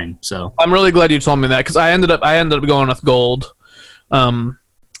his ring. So I'm really glad you told me that, because I ended up going with gold,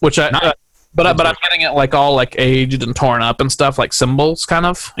 which but I'm getting it like all like aged and torn up and stuff, like symbols, kind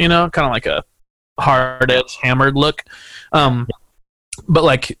of like a hard edge hammered look. But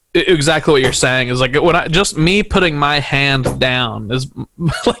like exactly what you're saying is like when me putting my hand down is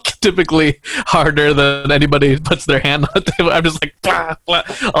like typically harder than anybody puts their hand on the table. I'm just like blah, blah,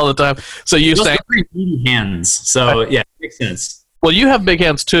 all the time. So you saying pretty hands. So yeah, it makes sense. Well, you have big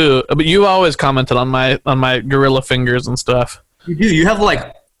hands too, but you always commented on my gorilla fingers and stuff. You do. You have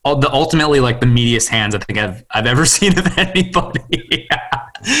like ultimately like the meatiest hands I think I've ever seen of anybody.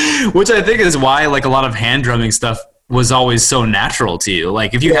 Which I think is why like a lot of hand drumming stuff was always so natural to you.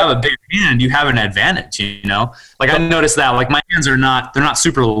 Like if you have a big hand, you have an advantage, you know? Like I noticed that like my hands they're not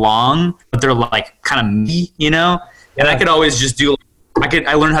super long, but they're like kind of meaty, you know? And I could always just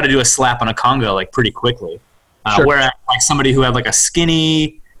I learned how to do a slap on a conga like pretty quickly. Whereas like somebody who had like a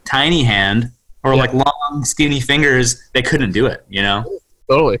skinny, tiny hand or like long, skinny fingers, they couldn't do it, you know?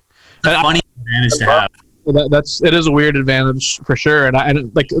 Totally. It's a funny advantage to have. It is a weird advantage for sure,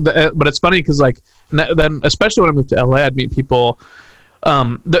 but it's funny because like then especially when I moved to LA, I'd meet people.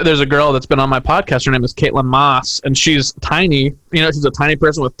 There's a girl that's been on my podcast. Her name is Caitlin Moss, and she's tiny. She's a tiny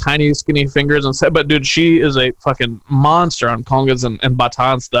person with tiny, skinny fingers, but dude, she is a fucking monster on congas and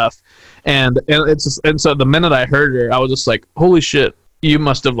baton stuff. And so the minute I heard her, I was just like, holy shit, you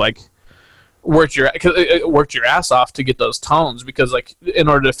must have like worked your ass off to get those tones, because like in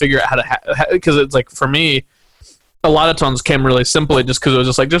order to figure out how to because it's like for me a lot of tones came really simply just because it was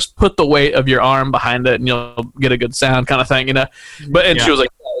just like just put the weight of your arm behind it and you'll get a good sound kind of thing, but she was like,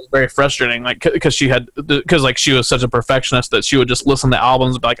 it was very frustrating, like because she was such a perfectionist that she would just listen to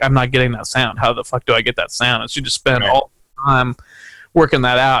albums and be like, I'm not getting that sound, how the fuck do I get that sound? And she just spent all the time working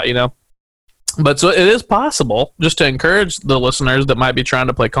that out, But so it is possible, just to encourage the listeners that might be trying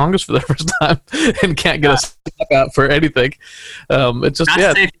to play congas for the first time and can't get a step out for anything. It's just not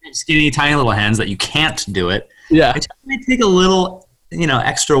to say if you have skinny, tiny little hands that you can't do it. Yeah, it might take a little,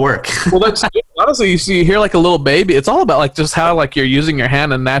 extra work. Well, that's honestly, you hear like a little baby. It's all about like just how like you're using your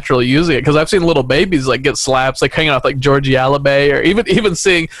hand and naturally using it. Because I've seen little babies like get slaps, like hanging off like Georgie Alabay, or even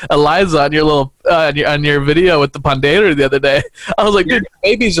seeing Eliza on your little on your video with the Pandero the other day. I was like, dude,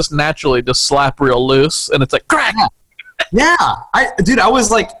 babies just naturally just slap real loose, and it's like crack. Yeah, I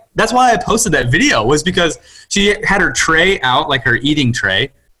was like, that's why I posted that video, was because she had her tray out, like her eating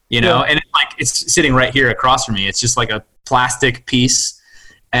tray, and it's sitting right here across from me. It's just like a plastic piece,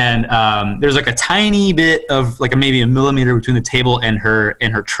 and there's like a tiny bit of like maybe a millimeter between the table and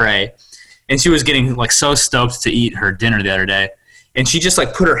her tray, and she was getting like so stoked to eat her dinner the other day, and she just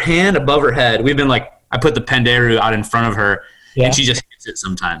like put her hand above her head. We've been like, I put the Pandero out in front of her, and she just hits it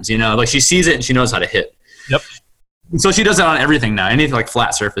sometimes, like she sees it and she knows how to hit. Yep. And so she does that on everything now. Anything like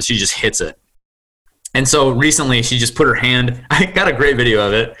flat surface, she just hits it. And so recently she just put her hand, I got a great video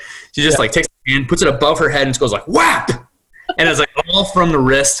of it. She just like takes her hand, puts it above her head, and just goes like whap. And it's like all from the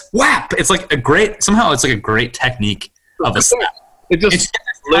wrist, whap. It's like somehow it's like a great technique of a slap. It's just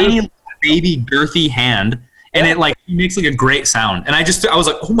tiny baby girthy hand, and it like he makes like a great sound. And I was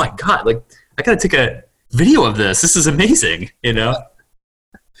like, oh my God, like I gotta take a video of this. This is amazing, you know?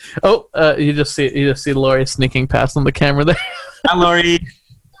 Oh, you just see Lori sneaking past on the camera there. Hi, Lori.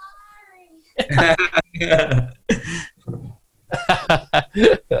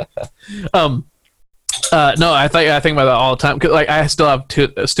 No, I think about that all the time. 'Cause, like, I still have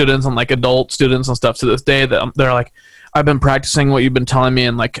students and like adult students and stuff to this day that they're like, I've been practicing what you've been telling me,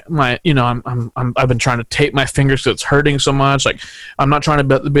 and like I've been trying to tape my fingers because it's hurting so much. Like, I'm not trying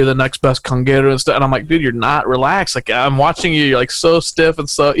to be the next best conguero and stuff. And I'm like, dude, you're not. Relax. Like, I'm watching you. You're like so stiff and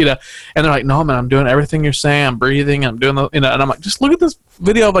so And they're like, no, man, I'm doing everything you're saying. I'm breathing. I'm doing And I'm like, just look at this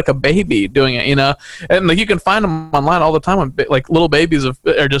video of like a baby doing it. And like you can find them online all the time. When, like little babies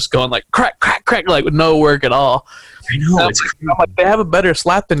are just going like crack, crack, crack, like with no work at all. I know. I'm like, they have a better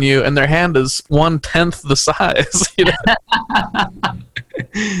slap than you, and their hand is 1/10 the size.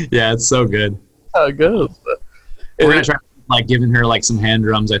 Yeah, it's so good. How it goes. We're gonna try like giving her like some hand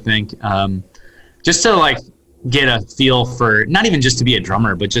drums, I think, just to like get a feel for, not even just to be a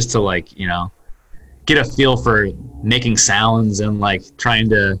drummer, but just to like get a feel for making sounds and like trying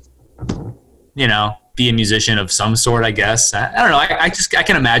to be a musician of some sort, I guess. I don't know. I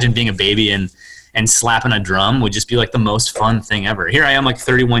can imagine being a baby and slapping a drum would just be like the most fun thing ever. Here I am, like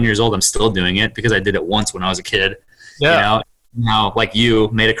 31 years old. I'm still doing it because I did it once when I was a kid. Yeah. Now, like you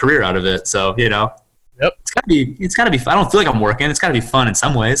made a career out of it. So, Yep. It's gotta be fun. I don't feel like I'm working. It's gotta be fun in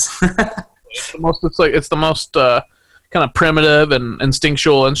some ways. It's the most kind of primitive and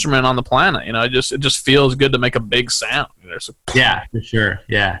instinctual instrument on the planet. It just feels good to make a big sound. Yeah, for sure.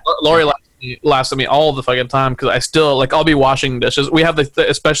 Yeah. Lori laughs at me all the fucking time because I still like I'll be washing dishes. We have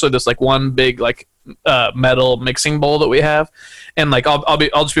especially this like one big like metal mixing bowl that we have, and like I'll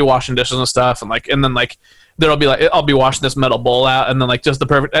just be washing dishes and stuff, and then there'll be like I'll be washing this metal bowl out, and then like just the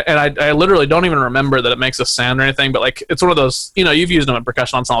perfect, and I literally don't even remember that it makes a sound or anything, but like it's one of those you've used them in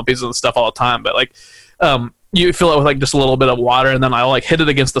percussion ensemble pieces and stuff all the time, but like you fill it with like just a little bit of water, and then I'll like hit it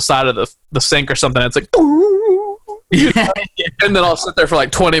against the side of the sink or something. And it's like. And then I'll sit there for like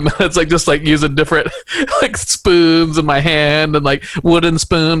 20 minutes, like just like using different like spoons in my hand and like wooden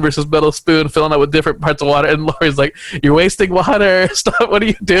spoon versus metal spoon, filling it with different parts of water. And Lori's like, "You're wasting water. Stop! What are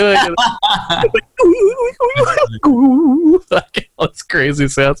you doing?" And like, it's crazy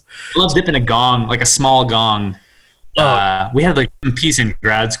sounds. I love dipping a gong, like a small gong. We had like a piece in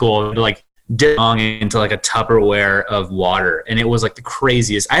grad school to like dip a gong into like a Tupperware of water, and it was like the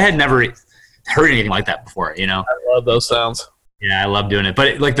craziest. I had never heard anything like that before, I love those sounds. Yeah, I love doing it. But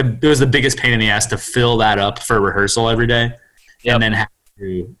it was the biggest pain in the ass to fill that up for rehearsal every day, and then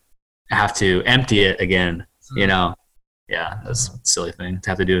have to empty it again. Yeah, that's a silly thing to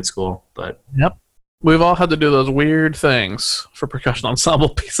have to do at school. But yep, we've all had to do those weird things for percussion ensemble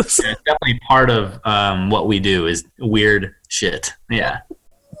pieces. Yeah, it's definitely part of what we do is weird shit. Yeah.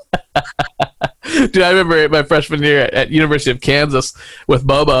 Dude, I remember my freshman year at University of Kansas with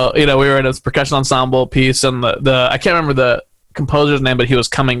Bobo. We were in this percussion ensemble piece, and the I can't remember the composer's name, but he was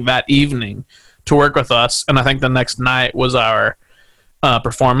coming that evening to work with us, and I think the next night was our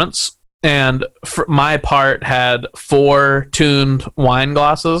performance. And my part had 4 tuned wine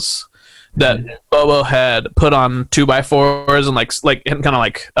glasses that Bobo had put on 2x4s and kind of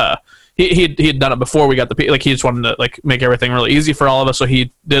like. He had done it before we got the like he just wanted to like make everything really easy for all of us, so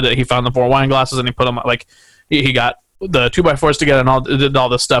he did it. He found the 4 wine glasses and he put them like he got the 2x4s together and did all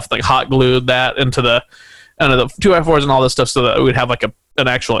this stuff, like hot glued that into the 2x4s and all this stuff so that we'd have like an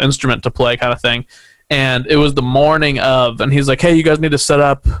actual instrument to play kind of thing. And it was the morning of, and he's like, "Hey, you guys need to set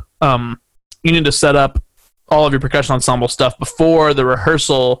up all of your percussion ensemble stuff before the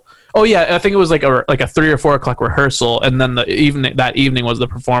rehearsal." Oh yeah, I think it was like a 3 or 4 o'clock rehearsal, and then that evening was the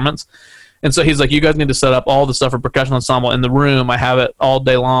performance. And so he's like, "You guys need to set up all the stuff for percussion ensemble in the room. I have it all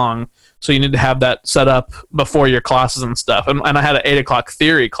day long, so you need to have that set up before your classes and stuff." And I had an 8 o'clock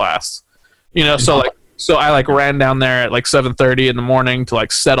theory class, so I like ran down there at like 7:30 in the morning to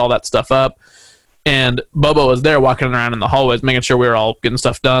like set all that stuff up. And Bobo was there walking around in the hallways, making sure we were all getting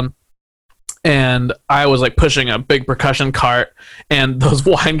stuff done. And I was like pushing a big percussion cart, and those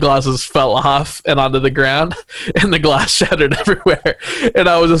wine glasses fell off and onto the ground, and the glass shattered everywhere. And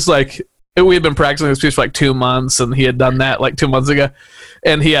I was just like, we had been practicing this piece for like 2 months, and he had done that like 2 months ago,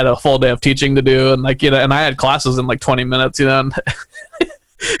 and he had a full day of teaching to do, and and I had classes in like 20 minutes, and,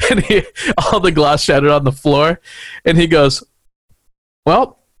 and all the glass shattered on the floor, and he goes,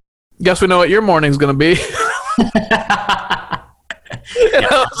 "Well, guess we know what your morning's gonna be." And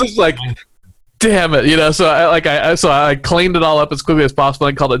I was just like, damn it, so I cleaned it all up as quickly as possible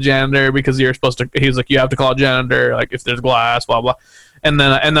and called a janitor because you're supposed to. He's like, you have to call a janitor, like if there's glass, blah blah. And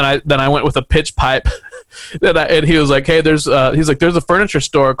then I went with a pitch pipe, and he was like, hey, there's a furniture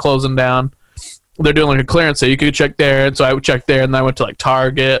store closing down. They're doing like a clearance, so you could check there. And so I would check there, and then I went to like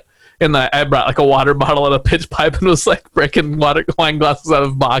Target, and I brought like a water bottle and a pitch pipe, and was like breaking wine glasses out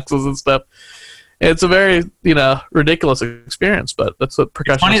of boxes and stuff. It's a very, ridiculous experience, but that's what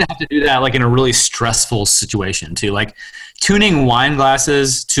percussion. It's funny to have to do that like in a really stressful situation too. Like tuning wine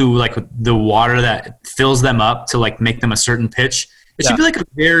glasses to like the water that fills them up to like make them a certain pitch. It should be like a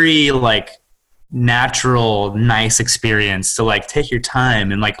very like natural, nice experience to like take your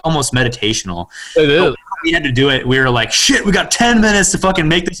time and like almost meditational. It is. But we had to do it. We were like, shit, we got 10 minutes to fucking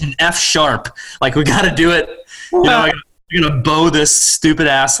make this an F sharp. Like we got to do it. You're gonna bow this stupid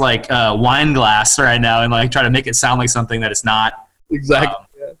ass like wine glass right now and like try to make it sound like something that it's not. Exactly.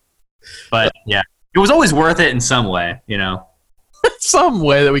 But yeah, it was always worth it in some way, Some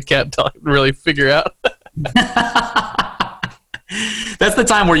way that we can't really figure out. That's the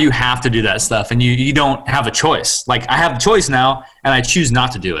time where you have to do that stuff, and you don't have a choice. Like I have a choice now, and I choose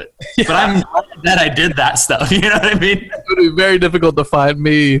not to do it. Yeah. But I'm glad that I did that stuff. You know what I mean? It would be very difficult to find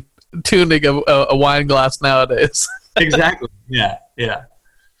me tuning a wine glass nowadays. Exactly. Yeah.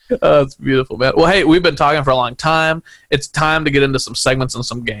 Oh, it's beautiful, man. Well, hey, we've been talking for a long time. It's time to get into some segments and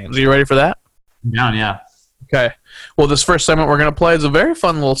some games. Are you ready for that? Yeah. Okay. Well, this first segment we're going to play is a very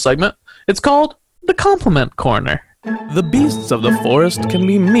fun little segment. It's called the Compliment Corner. The beasts of the forest can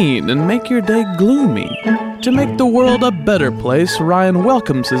be mean and make your day gloomy. To make the world a better place, Ryan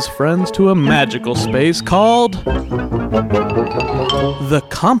welcomes his friends to a magical space called the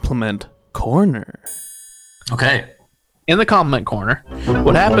Compliment Corner. Okay. In the Compliment Corner,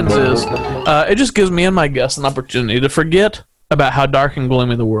 what happens is it just gives me and my guests an opportunity to forget about how dark and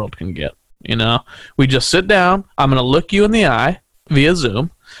gloomy the world can get. We just sit down. I'm going to look you in the eye via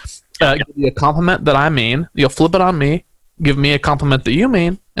Zoom. Give you a compliment that I mean. You'll flip it on me. Give me a compliment that you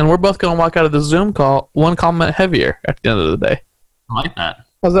mean. And we're both going to walk out of the Zoom call one compliment heavier at the end of the day. I like that.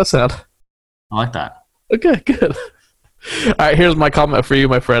 How's that sound? I like that. Okay, good. All right, here's my compliment for you,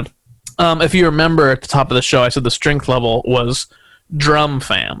 my friend. If you remember at the top of the show, I said the strength level was drum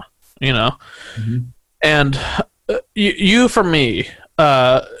fam, Mm-hmm. And you for me,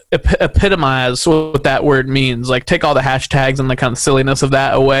 epitomize what that word means. Like take all the hashtags and the kind of silliness of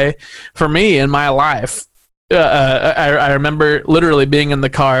that away. For me in my life, I remember literally being in the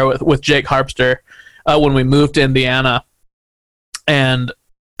car with Jake Harpster when we moved to Indiana, and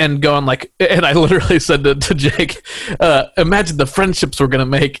going like, and I literally said to Jake, imagine the friendships we're gonna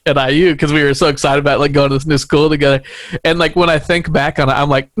make at IU, because we were so excited about like going to this new school together. And like when I think back on it, I'm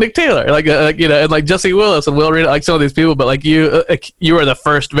like Nick Taylor, and like Jesse Willis and Will Reed, like some of these people, but like you were the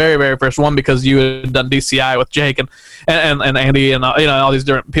first, very very first one, because you had done DCI with Jake and Andy and all these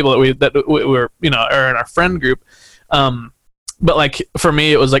different people that we were are in our friend group. But like for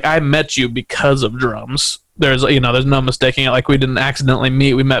me, it was like I met you because of drums. There's no mistaking it. Like we didn't accidentally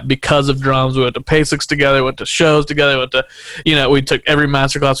meet. We met because of drums. We went to PASICs together, went to shows together, went to, we took every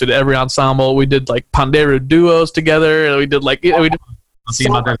masterclass, we did every ensemble. We did like Pandeiro duos together. We did like, we did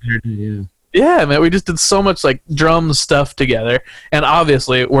yeah, man, we just did so much like drum stuff together. And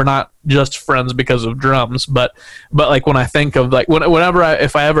obviously we're not just friends because of drums, but like when I think of like whenever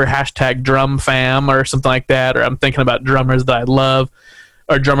if I ever hashtag drum fam or something like that, or I'm thinking about drummers that I love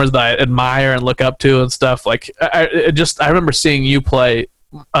or drummers that I admire and look up to and stuff, like I remember seeing you play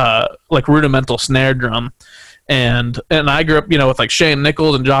like rudimental snare drum, and I grew up with like Shane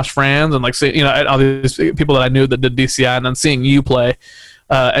Nichols and Josh Franz and like all these people that I knew that did DCI, and then seeing you play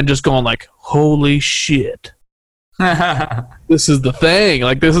and just going like, holy shit, this is the thing,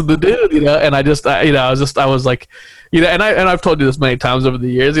 like this is the dude, and I was like, and I've told you this many times over the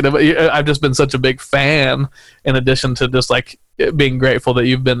years, but I've just been such a big fan, in addition to just like being grateful that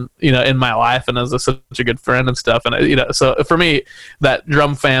you've been in my life and as such a good friend and stuff. And so for me, that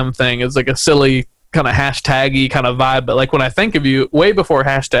drum fam thing is like a silly kind of hashtaggy kind of vibe, but like when I think of you way before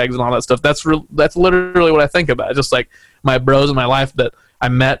hashtags and all that stuff, that's literally what I think about. It's just like my bros in my life that I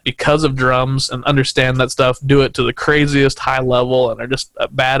met because of drums and understand that stuff, do it to the craziest high level, and are just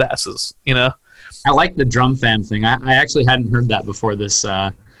badasses, I like the drum fam thing. I actually hadn't heard that before this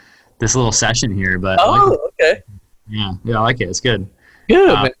little session here, but okay. Yeah, I like it. It's good.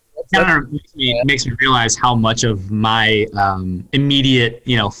 Good. It kind of makes me realize how much of my immediate,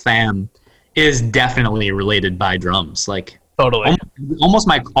 fam is definitely related by drums. Like totally, almost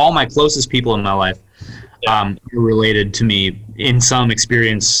all my closest people in my life are related to me in some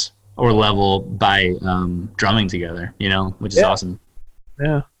experience or level by drumming together. Which is awesome.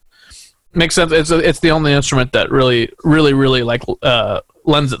 Yeah. Makes sense. It's the only instrument that really like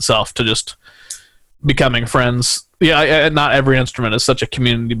lends itself to just becoming friends. Yeah, not every instrument is such a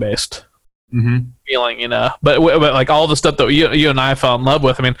community based feeling, you know. But like all the stuff that you and I fell in love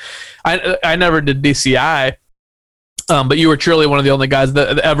with. I mean, I never did DCI, but you were truly one of the only guys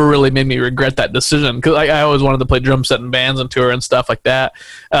that ever really made me regret that decision, because I always wanted to play drum set in bands and tour and stuff like that.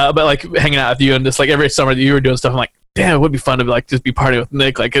 But like hanging out with you and just like every summer that you were doing stuff, I'm like, damn, it would be fun to like just be partying with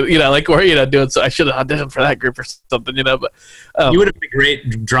Nick, like, you know, like, or, you know, doing so. I should have auditioned for that group or something, you know. But you would have been a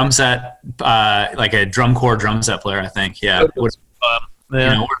great drum set, like a drum corps drum set player, I think. Yeah, it would have been fun.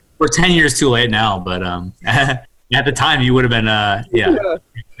 Yeah. You know, we're 10 years too late now, but at the time you would have been, yeah.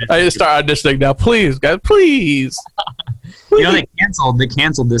 I just start auditioning now, please, guys, please. You know, they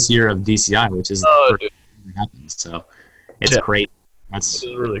canceled this year of DCI, which is the first thing that happened, so it's great. That's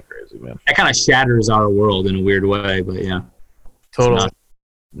really crazy, man. That kind of shatters our world in a weird way, but yeah. Totally.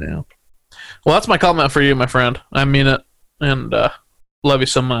 Yeah. Well, that's my comment for you, my friend. I mean it, and love you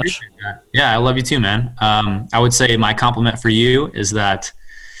so much. Yeah, I love you too, man. I would say my compliment for you is that,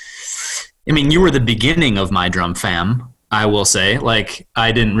 I mean, you were the beginning of my drum fam, I will say. Like,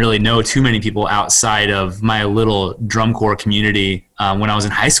 I didn't really know too many people outside of my little drum corps community when I was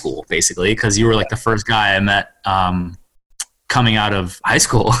in high school, basically, because you were like the first guy I met coming out of high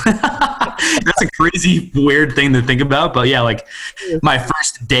school. That's a crazy, weird thing to think about. But yeah, like my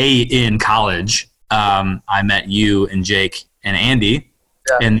first day in college, I met you and Jake and Andy,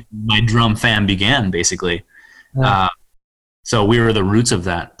 and my drum fam began, basically. So we were the roots of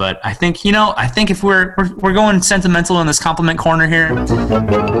that. But I think, you know, if we're going sentimental in this compliment corner here,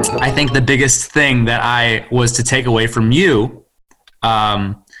 I think the biggest thing that I was to take away from you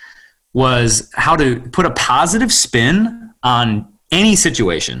was how to put a positive spin on any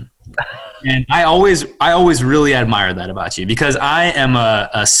situation. And I always really admire that about you, because I am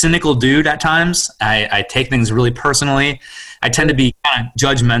a cynical dude at times. I take things really personally. I tend to be kind of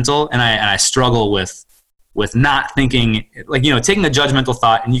judgmental, and I struggle with not thinking, like, you know, taking a judgmental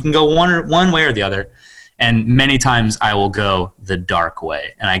thought, and you can go one way or the other. And many times I will go the dark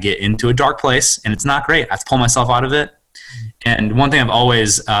way, and I get into a dark place, and it's not great. I have to pull myself out of it. And one thing I've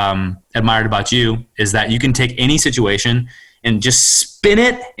always admired about you is that you can take any situation and just spin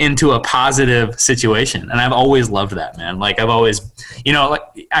it into a positive situation. And I've always loved that, man. Like, I've always, you know, like,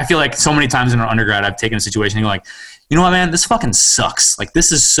 I feel like so many times in our undergrad, I've taken a situation and go like, you know what, man, this fucking sucks. Like,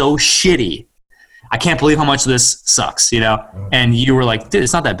 this is so shitty. I can't believe how much this sucks, you know? And you were like, dude,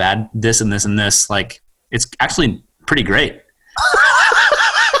 it's not that bad. This and this and this. Like, it's actually pretty great.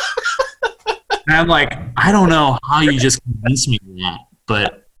 And I'm like, I don't know how you just convinced me of that,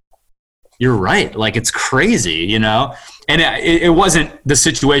 but you're right. Like, it's crazy, you know? And it wasn't the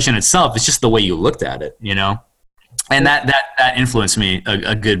situation itself. It's just the way you looked at it, you know? And that influenced me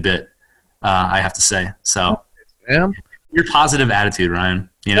a good bit, I have to say. So, your positive attitude, Ryan,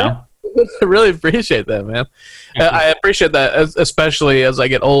 you know? I really appreciate that, man. I appreciate that, especially as I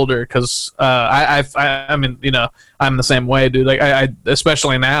get older, because I mean, you know, I'm the same way, dude. Like, I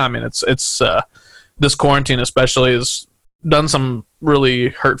especially now. I mean, it's this quarantine especially has done some really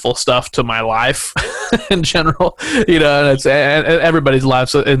hurtful stuff to my life in general, you know, and everybody's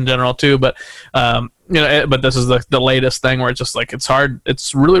lives in general too. But you know, but this is the latest thing where it's just like, it's hard.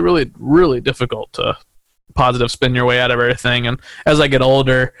 It's really, really, really difficult to positive spin your way out of everything. And as I get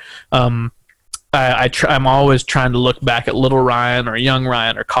older, I'm always trying to look back at little Ryan or young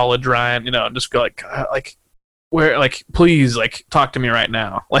Ryan or college Ryan, you know, and just go like where, like, please, like, talk to me right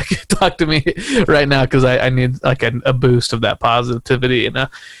now, like, talk to me right now, because I need like a boost of that positivity, and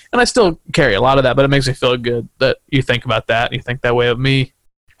I still carry a lot of that, but it makes me feel good that you think about that and you think that way of me.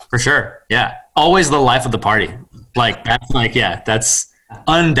 For sure, yeah, always the life of the party, like, that's like, yeah, that's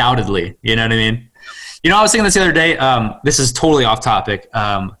undoubtedly, you know what I mean. You know, I was thinking this the other day. This is totally off topic.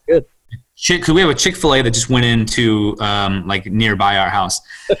 Good. Because we have a Chick-fil-A that just went into like nearby our house.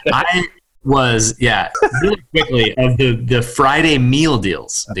 I was really quickly of the Friday meal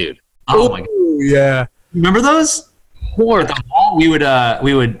deals, dude. Oh my god. Yeah. Remember those? At the mall, we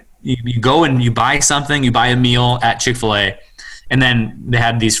would you go and you buy something, you buy a meal at Chick-fil-A, and then they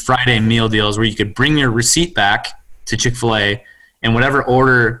had these Friday meal deals where you could bring your receipt back to Chick-fil-A, and whatever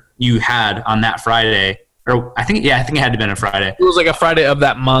order you had on that Friday, or I think it had to have been a Friday. It was like a Friday of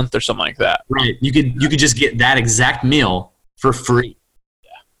that month or something like that. Right. You could just get that exact meal for free. Yeah.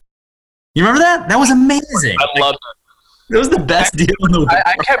 You remember that? That was amazing. I love it. It was the best deal in the world.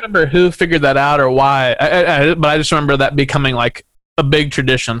 I can't remember who figured that out or why, but I just remember that becoming like a big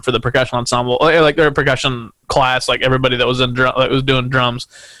tradition for the percussion ensemble, like their percussion class, like everybody that was that was doing drums.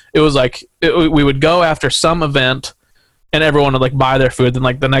 It was like we would go after some event and everyone would like buy their food. Then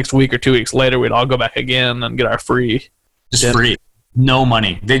like the next week or 2 weeks later, we'd all go back again and get our free. Just dinner. free. No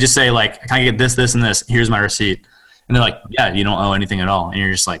money. They just say like, can I get this, this, and this? Here's my receipt. And they're like, yeah, you don't owe anything at all. And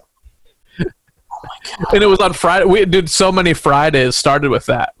you're just like, oh my God. And it was on Friday. We did so many Fridays started with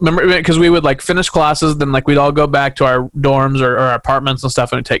that. Remember, because we would like finish classes, then like we'd all go back to our dorms or our apartments and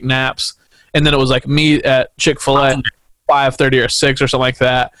stuff and we'd take naps. And then it was like meet at Chick-fil-A 5:30 or 6 or something like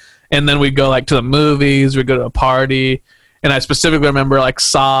that. And then we'd go like to the movies, we'd go to a party. And I specifically remember like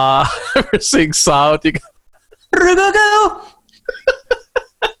Saw, seeing Saw with you.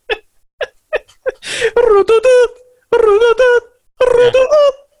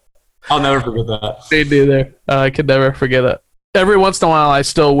 I'll never forget that. Me neither. I could never forget it. Every once in a while, I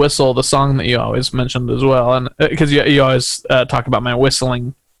still whistle the song that you always mentioned as well, and because you always talk about my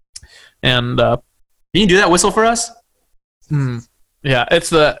whistling. And can you do that whistle for us? Yeah, it's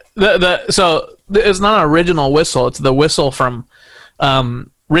so it's not an original whistle. It's the whistle from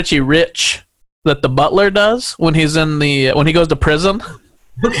Richie Rich that the butler does when he's when he goes to prison.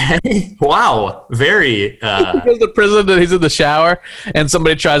 Okay. Wow. Very. He goes to prison and he's in the shower, and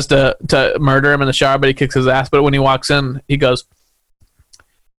somebody tries to murder him in the shower, but he kicks his ass. But when he walks in, he goes.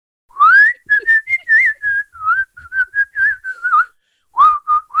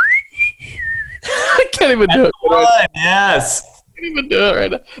 I can't even do it. Yes. I can't even do it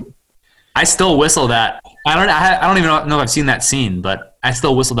right now. I still whistle that. I don't even know if I've seen that scene, but I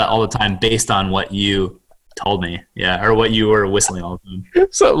still whistle that all the time based on what you told me. Yeah, or what you were whistling all the time.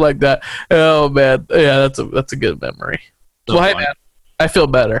 Something like that. Oh man, yeah, that's a good memory. So well, hey man, I feel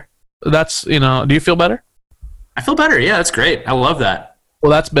better. That's do you feel better? I feel better. Yeah, that's great. I love that.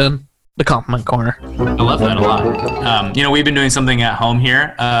 Well, that's been the compliment corner. I love that a lot. We've been doing something at home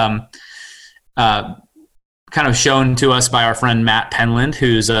here. Kind of shown to us by our friend Matt Penland,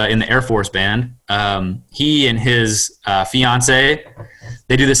 who's in the Air Force band. He and his fiance,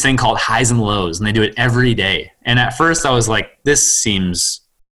 they do this thing called highs and lows, and they do it every day. And at first I was like, this seems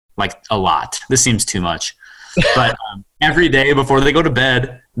like a lot. This seems too much. But every day before they go to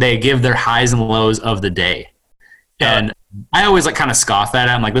bed, they give their highs and lows of the day. And I always like kind of scoff at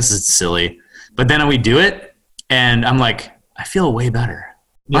it. I'm like, this is silly. But then we do it, and I'm like, I feel way better.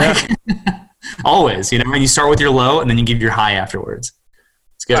 Yeah. Like, always, when you start with your low and then you give your high afterwards.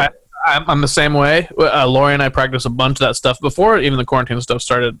 It's good. I'm the same way. Lori and I practice a bunch of that stuff before even the quarantine stuff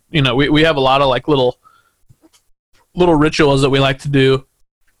started. We have a lot of like little rituals that we like to do,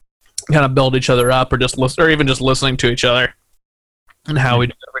 kind of build each other up, or just listen, or even just listening to each other and how we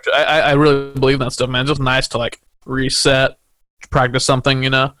do it. I really believe in that stuff, man. It's just nice to like reset, practice something,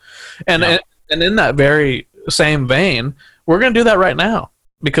 and in that very same vein, we're gonna do that right now.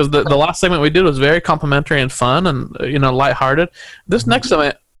 Because the last segment we did was very complimentary and fun and lighthearted. This next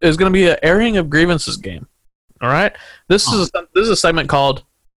segment is going to be an airing of grievances game. All right, this is a segment called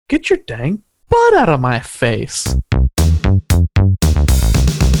 "Get Your Dang Butt Out of My Face."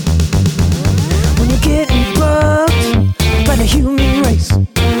 When you're getting bugged by the human race,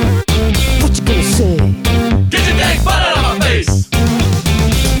 what you gonna say? Get your dang butt out of my face!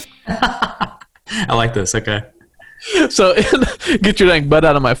 I like this. Okay. So, get your dang butt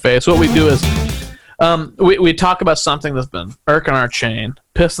out of my face. What we do is we talk about something that's been irking our chain,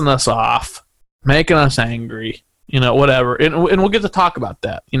 pissing us off, making us angry, whatever. And we'll get to talk about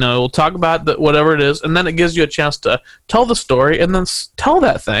that. We'll talk about whatever it is, and then it gives you a chance to tell the story and then tell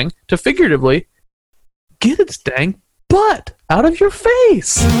that thing to figuratively get its dang butt out of your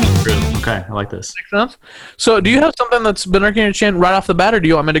face. True. Okay, I like this. Make sense? So, do you have something that's been irking your chain right off the bat, or do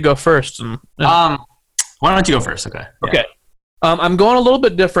you want me to go first? Why don't you go first? Okay. Yeah. Okay. I'm going a little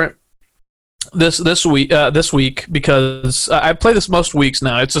bit different this week because I play this most weeks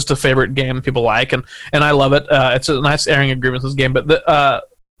now. It's just a favorite game people like, and I love it. It's a nice airing of grievances game. But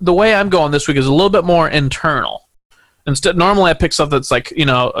the way I'm going this week is a little bit more internal. Instead, normally I pick stuff that's like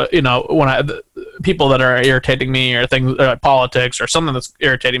people that are irritating me or things, politics or something that's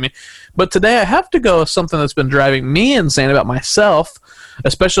irritating me. But today I have to go with something that's been driving me insane about myself,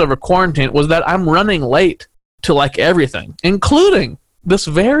 especially over quarantine, was that I'm running late to like everything, including this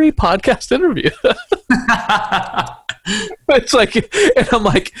very podcast interview. It's like, and I'm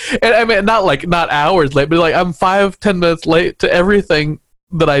like, and I mean, not hours late, but like I'm 5-10 minutes late to everything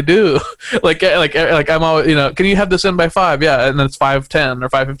that I do. like I'm always, can you have this in by 5? Yeah, and then it's 5:10 or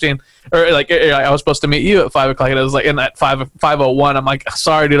 5:15, or like I was supposed to meet you at 5 o'clock, and it was like, and at 5:01, I'm like,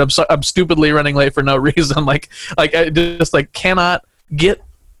 sorry, dude, I'm stupidly running late for no reason. like I just like cannot get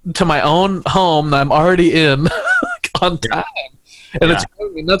to my own home that I'm already in on time. And it's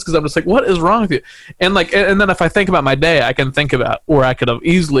driving me nuts because I'm just like, what is wrong with you? And like, and then if I think about my day, I can think about where I could have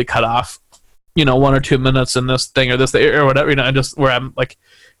easily cut off 1 or 2 minutes in this thing or this thing or whatever, and just where I'm like,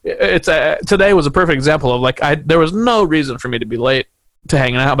 it's today was a perfect example of like there was no reason for me to be late to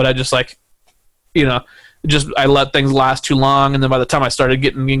hanging out, but I just like, I let things last too long, and then by the time I started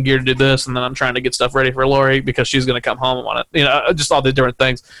getting geared to do this, and then I'm trying to get stuff ready for Lori because she's going to come home and want it, just all the different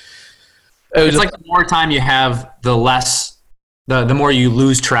things. It's like the more time you have, the less, the more you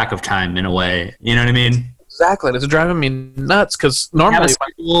lose track of time in a way. You know what I mean? Exactly. And it's driving me nuts because normally you have a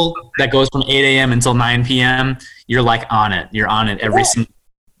schedule that goes from 8 a.m. until 9 p.m. You're like on it. You're on it every single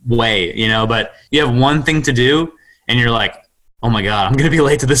way, but you have one thing to do, and you're like, oh my God, I'm going to be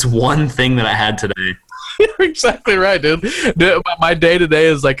late to this one thing that I had today. You're exactly right, dude. My day to day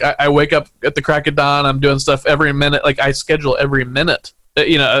is like I wake up at the crack of dawn. I'm doing stuff every minute. Like I schedule every minute,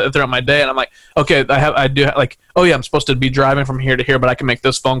 throughout my day, and I'm like, okay, I'm supposed to be driving from here to here, but I can make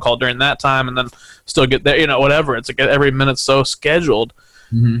this phone call during that time, and then still get there. Whatever. It's like every minute's so scheduled,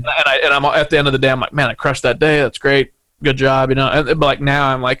 and I'm at the end of the day, I'm like, man, I crushed that day. That's great. Good job. But like now,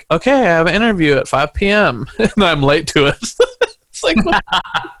 I'm like, okay, I have an interview at 5 p.m. and I'm late to it. It's like, what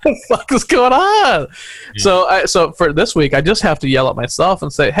the fuck is going on? Yeah. So for this week, I just have to yell at myself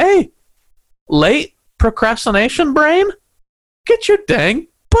and say, hey, late procrastination brain, get your dang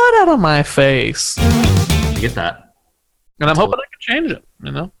butt out of my face. I get that. And I'm hoping I can change it,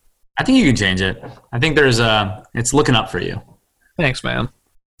 I think you can change it. I think it's looking up for you. Thanks, man.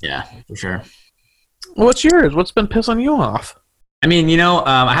 Yeah, for sure. Well, what's yours? What's been pissing you off? I mean,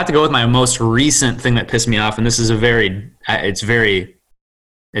 I have to go with my most recent thing that pissed me off, and this is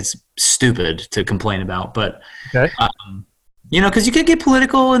it's stupid to complain about, but, okay. Because you could get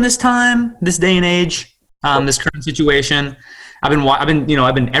political in this time, this day and age, this current situation. I've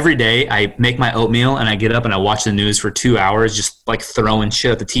been every day I make my oatmeal and I get up and I watch the news for 2 hours, just like throwing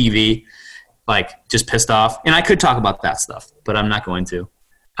shit at the TV, like just pissed off. And I could talk about that stuff, but I'm not going to.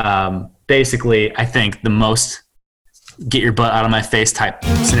 Basically, I think the most get your butt out of my face type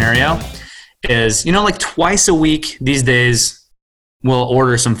scenario is, like twice a week these days we'll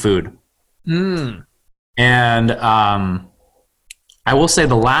order some food. And I will say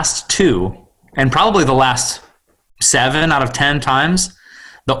the last 2 and probably the last 7 out of 10 times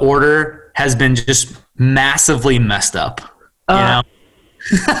the order has been just massively messed up.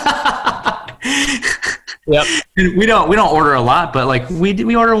 Yep. And we don't order a lot, but like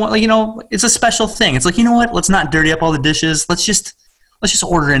we order one, like, it's a special thing. It's like, what? Let's not dirty up all the dishes. Let's just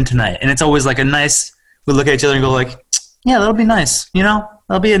order in tonight. And it's always like we look at each other and go like, yeah, that'll be nice.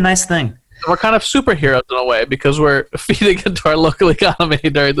 That'll be a nice thing. We're kind of superheroes in a way because we're feeding into our local economy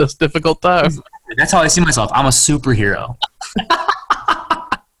during this difficult time. That's how I see myself. I'm a superhero.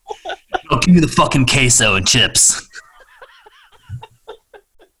 Oh, give me the fucking queso and chips.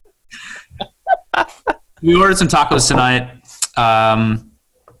 We ordered some tacos tonight,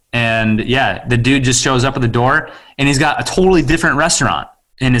 and yeah, the dude just shows up at the door, and he's got a totally different restaurant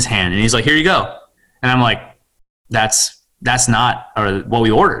in his hand, and he's like, "Here you go," and I'm like, "That's not what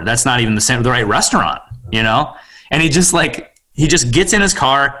we ordered. That's not even the right restaurant, And he just gets in his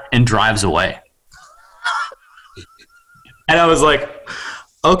car and drives away, and I was like,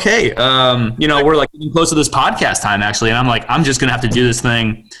 "Okay, we're like getting close to this podcast time actually," and I'm like, "I'm just gonna have to do this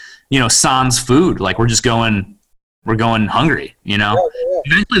thing." Sans food. Like we're going hungry, Yeah.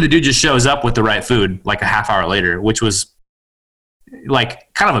 Eventually the dude just shows up with the right food like a half hour later, which was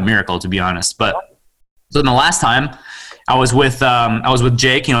like kind of a miracle to be honest. But so then the last time I was with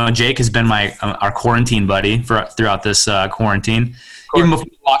Jake, Jake has been our quarantine buddy throughout this quarantine. Even before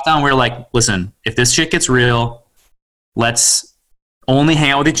lockdown, we were like, listen, if this shit gets real, let's only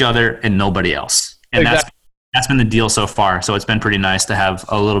hang out with each other and nobody else. And exactly. That's been the deal so far. So it's been pretty nice to have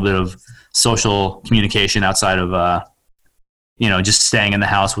a little bit of social communication outside of, just staying in the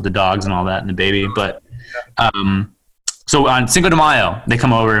house with the dogs and all that and the baby. But so on Cinco de Mayo, they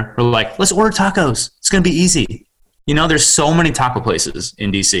come over. We're like, let's order tacos. It's going to be easy. There's so many taco places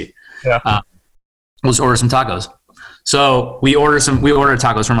in DC. Yeah. Let's order some tacos. So we order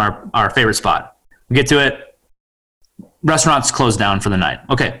tacos from our favorite spot. We get to it. Restaurant's closed down for the night.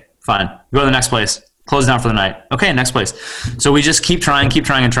 Okay, fine. Go to the next place. Close down for the night. Okay, next place. So we just keep trying.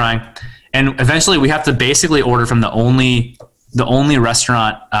 And eventually we have to basically order from the only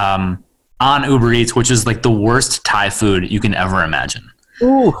restaurant on Uber Eats, which is like the worst Thai food you can ever imagine.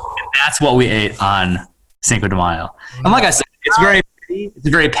 Ooh. And that's what we ate on Cinco de Mayo. And like I said, it's a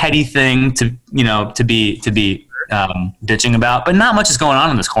very petty thing to be bitching about, but not much is going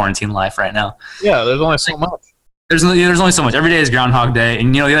on in this quarantine life right now. Yeah, there's only so much. There's only so much. Every day is Groundhog Day.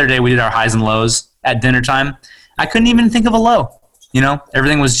 And, the other day we did our highs and lows at dinner time. I couldn't even think of a low.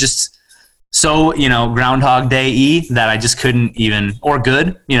 Everything was just so, Groundhog Day-y that I just couldn't even, or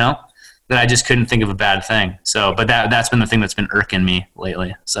good, it that I just couldn't think of a bad thing. So, but that's been the thing that's been irking me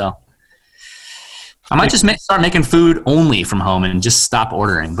lately. So I might just start making food only from home and just stop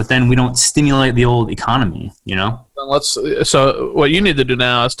ordering. But then we don't stimulate the old economy, you know? So what you need to do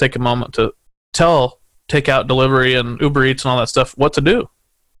now is take a moment to tell takeout, delivery, and Uber Eats and all that stuff what to do.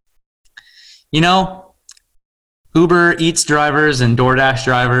 You know, Uber Eats drivers and DoorDash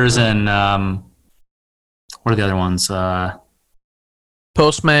drivers and what are the other ones?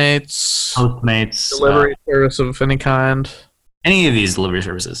 Postmates, delivery service of any kind. Any of these delivery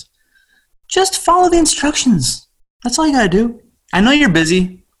services. Just follow the instructions. That's all you gotta do. I know you're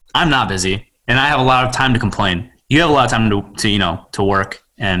busy. I'm not busy, and I have a lot of time to complain. You have a lot of time to work,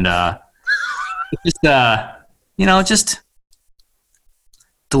 and just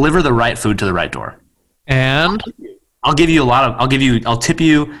deliver the right food to the right door. And I'll tip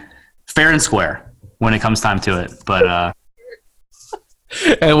you fair and square when it comes time to it. But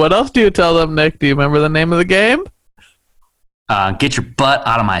and what else do you tell them, Nick? Do you remember the name of the game? Get your butt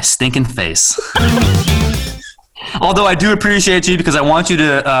out of my stinking face. Although I do appreciate you because I want you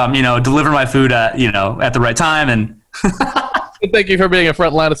to, deliver my food at the right time. And thank you for being a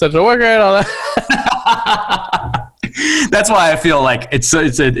frontline essential worker and all that. That's why I feel like it's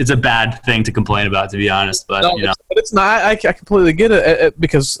a bad thing to complain about, to be honest. But but it's not. I completely get it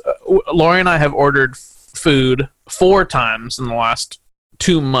because Lori and I have ordered food 4 times in the last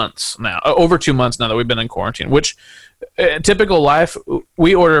 2 months now, over 2 months now that we've been in quarantine. Which, typical life,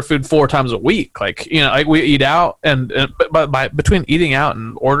 we order food 4 times a week. Like we eat out, and by between eating out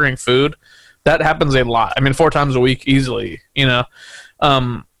and ordering food, that happens a lot. I mean, 4 times a week easily.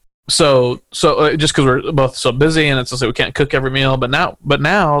 So just because we're both so busy and it's just like we can't cook every meal, but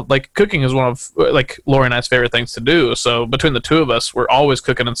now like cooking is one of like Lori and I's favorite things to do. So between the two of us, we're always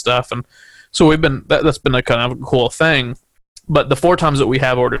cooking and stuff, and so we've been that's been a kind of a cool thing. But the 4 times that we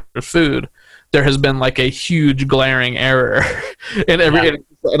have ordered food, there has been like a huge glaring error in and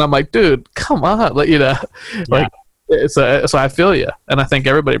I'm like, dude, come on, so I feel you, and I think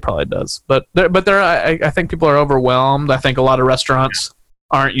everybody probably does. But I think people are overwhelmed. I think a lot of restaurants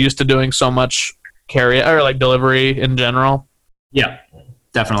aren't used to doing so much delivery in general. Yeah,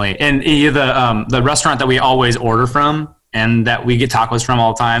 definitely. And the restaurant that we always order from and that we get tacos from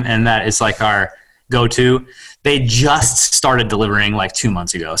all the time, and that is like our go-to, they just started delivering like 2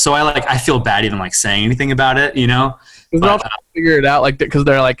 months ago. So I feel bad even like saying anything about it, They're all trying to figure it out, because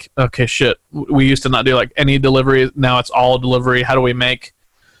they're like, okay, shit, we used to not do like any delivery. Now it's all delivery. How do we make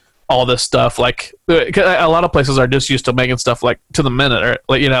all this stuff? Like, a lot of places are just used to making stuff like to the minute, or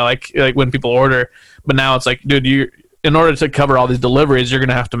like when people order. But now it's like, dude, in order to cover all these deliveries, you're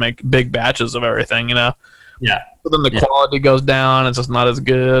gonna have to make big batches of everything, Yeah. So then the quality goes down. It's just not as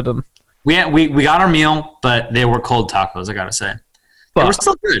good. And we got our meal, but they were cold tacos, I gotta say. They were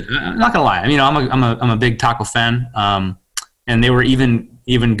still good. I'm not gonna lie. I mean, I'm a big taco fan, and they were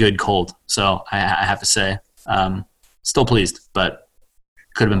even good cold. So I have to say, still pleased, but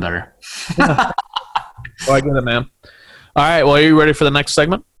could have been better. Oh, I get it, man. All right. Well, are you ready for the next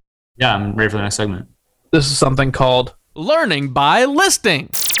segment? Yeah, I'm ready for the next segment. This is something called Learning by Listing.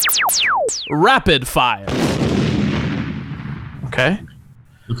 Rapid fire. Okay.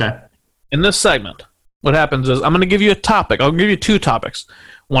 In this segment, what happens is I'm going to give you a topic. I'll give you 2 topics,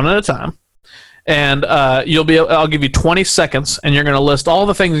 one at a time, and I'll give you 20 seconds, and you're going to list all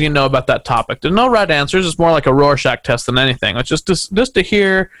the things you know about that topic. There's no right answers. It's more like a Rorschach test than anything. It's just to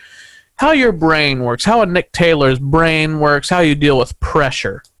hear how your brain works, how a Nick Taylor's brain works, how you deal with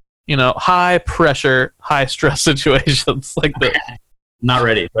pressure. High pressure, high stress situations like this. Not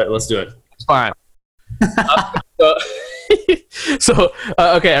ready, but let's do it. It's fine.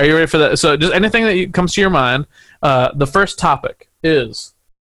 Okay, are you ready for that? So just anything that comes to your mind. The first topic is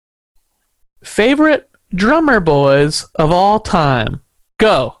favorite drummer boys of all time.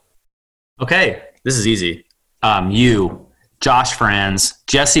 Go. Okay, this is easy. You, Josh Franz,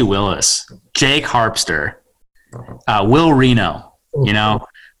 Jesse Willis, Jake Harpster, Will Reno,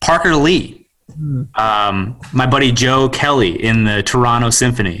 Parker Lee, my buddy Joe Kelly in the Toronto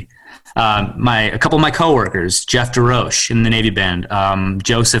Symphony, a couple of my coworkers, Jeff DeRoche in the Navy Band,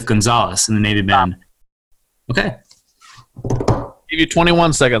 Joseph Gonzalez in the Navy Band. Okay. I'll give you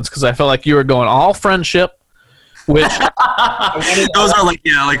 21 seconds because I felt like you were going all friendship, which those are like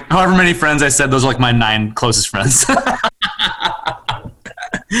however many friends I said, those are like my 9 closest friends.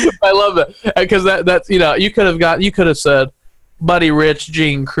 I love that because that's you could have said Buddy Rich,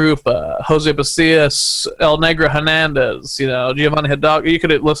 Gene Krupa, Jose Pasillas, El Negro Hernandez, Giovanni Hidalgo. You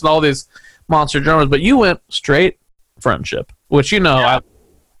could have listed all these monster drummers, but you went straight friendship, which Yeah.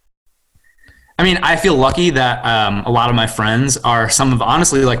 I mean, I feel lucky that a lot of my friends are some of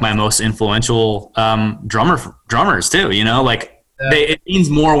honestly like my most influential drummers too. You know, like it means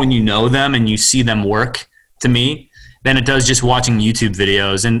more when you know them and you see them work to me than it does just watching YouTube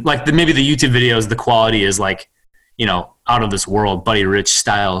videos. And like maybe the YouTube videos, the quality is like, you know, out of this world, Buddy Rich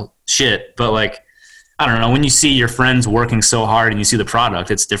style shit. But like, I don't know, when you see your friends working so hard and you see the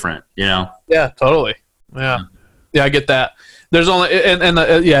product, it's different, you know? Yeah, totally. Yeah, I get that. There's only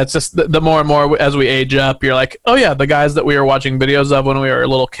it's just the more and more as we age up, you're like, oh yeah, the guys that we were watching videos of when we were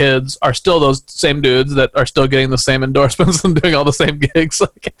little kids are still those same dudes that are still getting the same endorsements and doing all the same gigs.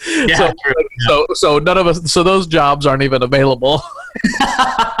 Like, so none of us, so those jobs aren't even available.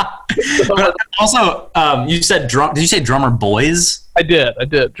 But also, you said did you say drummer boys? I did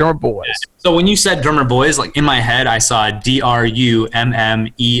drummer boys. So when you said drummer boys, like in my head, I saw DRUMMERBOIZ.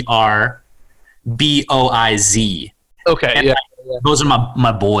 Okay, and yeah. Those are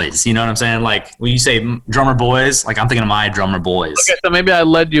my boys. You know what I'm saying? Like when you say drummer boys, like I'm thinking of my drummer boys. Okay, so maybe I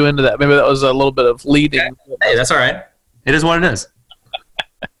led you into that. Maybe that was a little bit of leading. Okay. Hey, that's all right. It is what it is.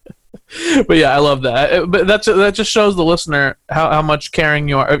 But yeah, I love that. But that just shows the listener how much caring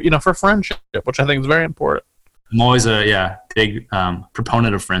you are, you know, for friendship, which I think is very important. I'm always a big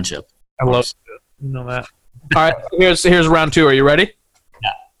proponent of friendship. I love it. You know that. All right, here's round 2. Are you ready?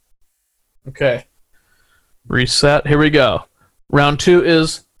 Yeah. Okay. Reset. Here we go. Round 2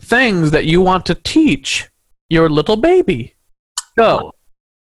 is things that you want to teach your little baby. Go.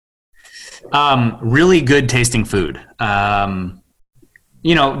 Really good tasting food.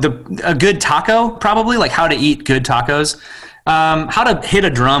 You know, a good taco, probably, like how to eat good tacos, how to hit a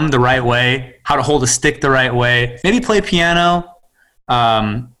drum the right way, how to hold a stick the right way, maybe play piano,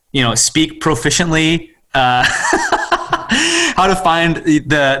 you know, speak proficiently, how to find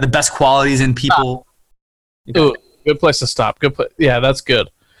the best qualities in people. Ooh, good place to stop. Yeah, that's good.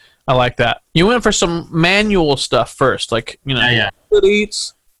 I like that. You went for some manual stuff first, like, you know, good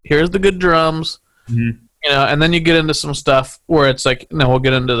eats, here's the good drums. Mm-hmm. You know, and then you get into some stuff where it's like, no, we'll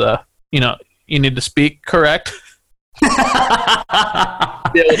get into the, you know, you need to speak correct. That's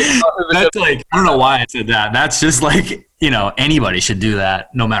like, I don't know why I said that. That's just like, you know, anybody should do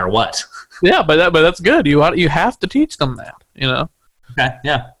that no matter what. Yeah, but that's good. You have to teach them that, you know. Okay,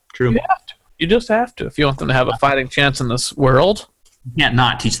 yeah, true. You have to. You just have to if you want them to have a fighting chance in this world. You can't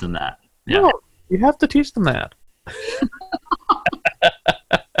not teach them that. Yeah. No, you have to teach them that.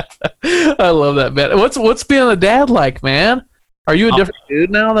 I love that, man. What's being a dad like, man? Are you a different dude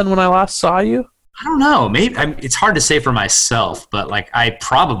now than when I last saw you? I don't know. Maybe it's hard to say for myself, but like I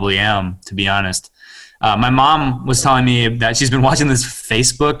probably am, to be honest. My mom was telling me that she's been watching this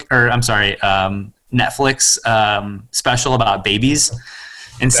Netflix special about babies,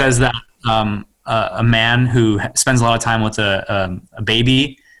 and says that a man who spends a lot of time with a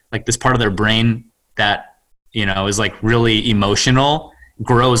baby, like this part of their brain that, you know, is like really emotional,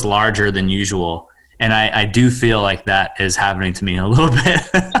 grows larger than usual. And I do feel like that is happening to me a little bit.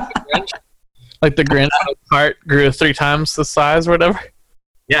 Like the Grinch part grew 3 times the size or whatever?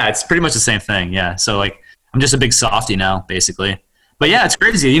 Yeah, it's pretty much the same thing. Yeah. So like I'm just a big softie now, basically. But yeah, it's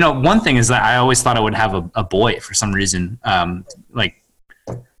crazy. You know, one thing is that I always thought I would have a boy for some reason. Like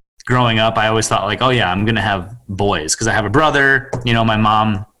growing up, I always thought like, oh yeah, I'm going to have boys because I have a brother. You know, my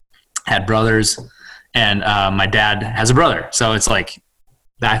mom had brothers and my dad has a brother. So it's like,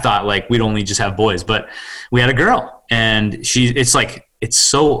 I thought like we'd only just have boys, but we had a girl, and it's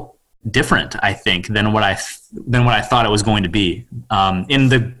so different, I think, than what I thought it was going to be, in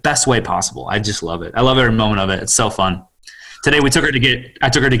the best way possible. I just love it. I love every moment of it. It's so fun. Today I took her to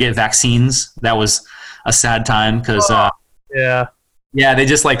get vaccines. That was a sad time because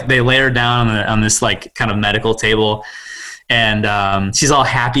they lay her down on this like kind of medical table, and she's all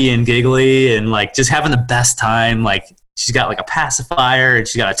happy and giggly and like just having the best time. Like she's got like a pacifier and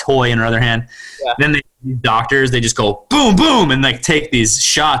she's got a toy in her other hand. Yeah. Then these doctors, they just go boom, boom, and like take these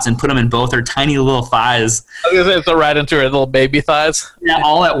shots and put them in both her tiny little thighs. I was gonna say, it's right into her little baby thighs. Yeah,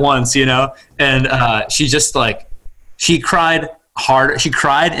 all at once, you know. And she just like, she cried hard. She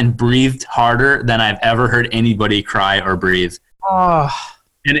cried and breathed harder than I've ever heard anybody cry or breathe. Oh.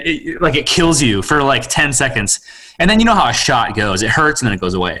 And it kills you for like 10 seconds. And then you know how a shot goes. It hurts and then it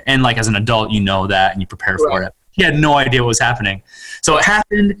goes away. And like as an adult, you know that and you prepare for it. He had no idea what was happening. So it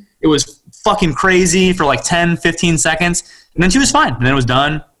happened. It was fucking crazy for like 10, 15 seconds. And then she was fine. And then it was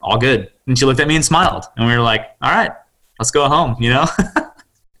done. All good. And she looked at me and smiled. And we were like, all right, let's go home, you know?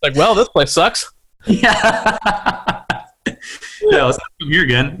 Like, well, this place sucks. Yeah. Yeah, let's not come here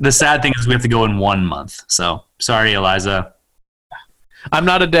again. The sad thing is we have to go in 1 month. So sorry, Eliza. I'm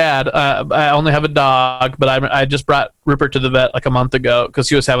not a dad. I only have a dog, but I just brought Rupert to the vet like a month ago because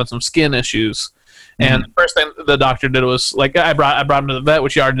he was having some skin issues. And the first thing the doctor did was like I brought him to the vet,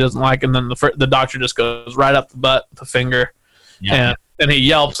 which he already doesn't like, and then the doctor just goes right up the butt with the finger, and he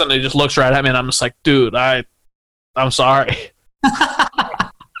yelps and he just looks right at me, and I'm just like, dude, I'm sorry.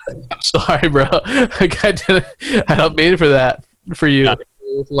 I'm sorry, bro. Like I don't mean for that for you. Yeah.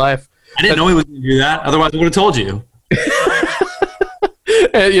 Life. I didn't know he was going to do that. Otherwise, I would have told you.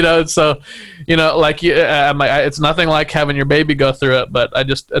 And, so, like I'm like, it's nothing like having your baby go through it. But I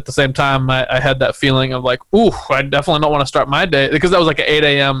just, at the same time, I had that feeling of like, ooh, I definitely don't want to start my day, because that was like an 8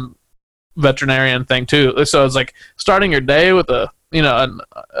 a.m. veterinarian thing too. So it's like starting your day with a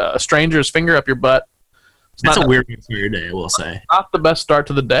stranger's finger up your butt. That's a weird way to start your day, I will say. Not the best start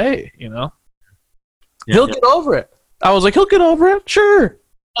to the day, Yeah, he'll get over it. I was like, he'll get over it. Sure.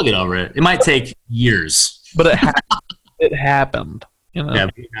 He'll get over it. It might take years. But it happened. Yeah,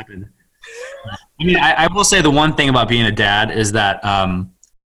 it happened. I mean, I will say the one thing about being a dad is that, I'm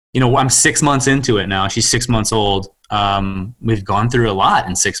 6 months into it now. She's 6 months old. We've gone through a lot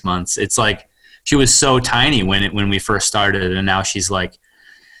in 6 months. It's like she was so tiny when we first started, and now she's like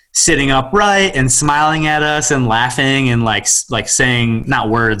sitting upright and smiling at us and laughing and like saying not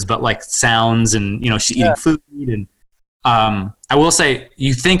words but like sounds, and she's eating food. And I will say,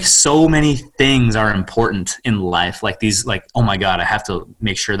 you think so many things are important in life, like these, like, oh my god, I have to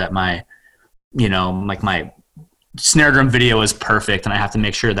make sure that my my snare drum video is perfect, and I have to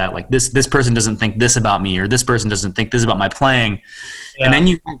make sure that like this person doesn't think this about me, or this person doesn't think this about my playing. And then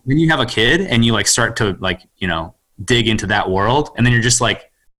you have a kid and you like start to like dig into that world, and then you're just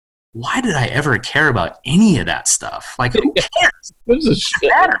like, why did I ever care about any of that stuff? Like, who cares? This is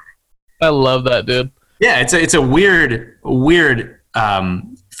shit. I love that, dude. Yeah, it's a weird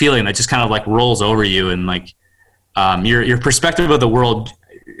feeling that just kind of like rolls over you, and like your perspective of the world,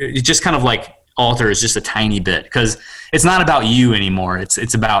 it just kind of like alters just a tiny bit, because it's not about you anymore.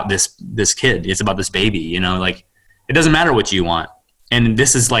 It's about this kid. It's about this baby. Like, it doesn't matter what you want. And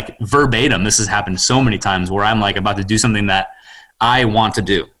this is like verbatim. This has happened so many times where I'm like about to do something that I want to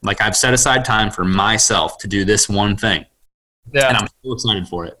do. Like, I've set aside time for myself to do this one thing, and I'm so excited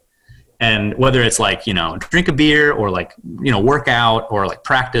for it. And whether it's like, drink a beer or like, work out or like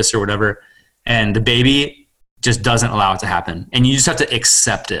practice or whatever, and the baby just doesn't allow it to happen. And you just have to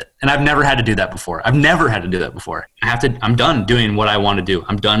accept it. And I've never had to do that before. I'm done doing what I want to do.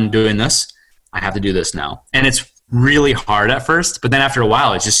 I'm done doing this. I have to do this now. And it's really hard at first, but then after a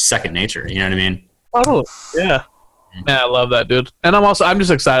while, it's just second nature. You know what I mean? Oh, yeah. Man, I love that, dude. And I'm just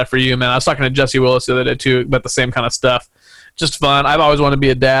excited for you, man. I was talking to Jesse Willis the other day too about the same kind of stuff. Just fun. I've always wanted to be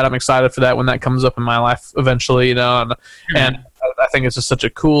a dad. I'm excited for that when that comes up in my life eventually, and I think it's just such a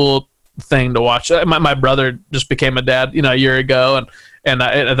cool thing to watch. My brother just became a dad, a year ago, and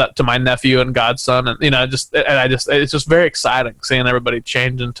to my nephew and godson, and it's just very exciting seeing everybody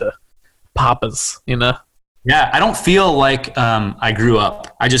change into papas, Yeah, I don't feel like I grew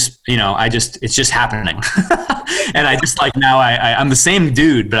up. It's just happening. And I just like now I'm the same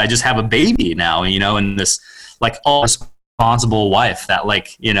dude, but I just have a baby now, and this like all responsible wife that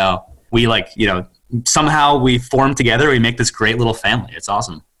like, we like, somehow we form together. We make this great little family. It's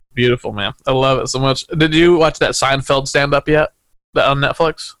awesome. Beautiful, man. I love it so much. Did you watch that Seinfeld stand-up yet? On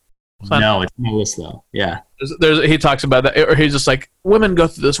Netflix? No, it's on my list though. Yeah. He talks about that, or he's just like, women go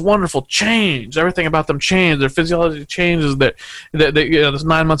through this wonderful change. Everything about them changes. Their physiology changes. That there's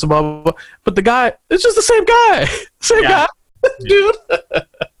 9 months of blah, blah, blah. But the guy, it's just the same guy. Same guy. Dude.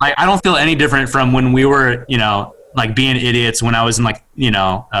 I don't feel any different from when we were, like being idiots when I was in like,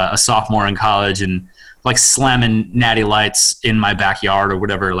 a sophomore in college and like slamming Natty Lights in my backyard or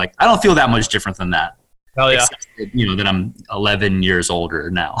whatever. Like, I don't feel that much different than that. Hell yeah. Except, that I'm 11 years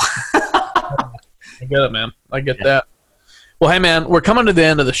older now. I get it, man. I get that. Well, hey, man, we're coming to the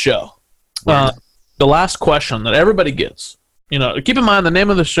end of the show. The last question that everybody gets, keep in mind the name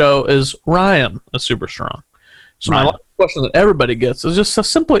of the show is Ryan is Super Strong. So my last question that everybody gets is just so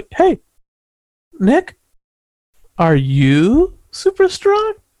simply, hey, Nick, are you super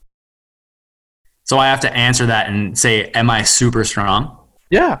strong? So I have to answer that and say, am I super strong?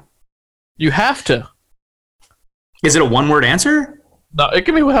 Yeah. You have to. Is it a one-word answer? No, it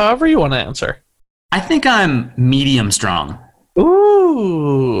can be however you want to answer. I think I'm medium strong.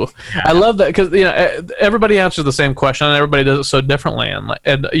 Ooh. I love that because, everybody answers the same question and everybody does it so differently.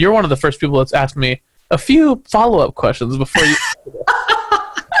 And you're one of the first people that's asked me a few follow-up questions before you...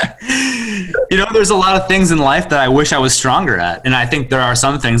 There's a lot of things in life that I wish I was stronger at, and I think there are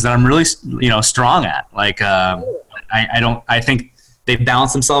some things that I'm really, strong at. Like, I think they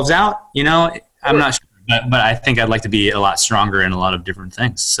balance themselves out. I'm not sure, but I think I'd like to be a lot stronger in a lot of different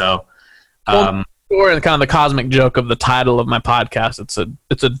things. So, or in kind of the cosmic joke of the title of my podcast,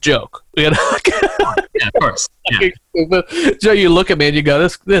 it's a joke. You know? Yeah, of course. Yeah. Joe, you look at me and you go,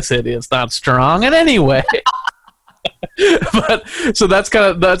 "This idiot's not strong in any way." But so that's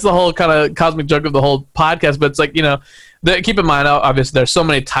the whole kind of cosmic joke of the whole podcast. But it's like, you know, keep in mind, obviously, there's so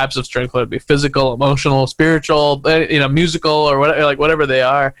many types of strength, whether it be physical, emotional, spiritual, you know, musical, or whatever, like whatever they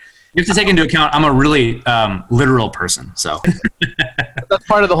are. You have to take into account I'm a really literal person, so that's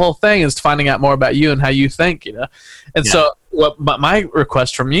part of the whole thing, is finding out more about you and how you think, you know. And so, but my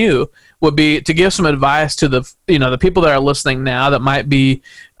request from you would be to give some advice to the people that are listening now that might be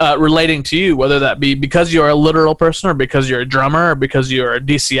relating to you, whether that be because you're a literal person, or because you're a drummer, or because you're a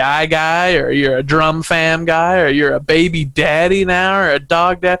DCI guy, or you're a drum fam guy, or you're a baby daddy now, or a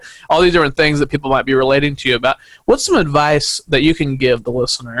dog dad. All these different things that people might be relating to you about. What's some advice that you can give the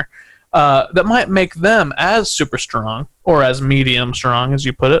listener that might make them as super strong, or as medium strong, as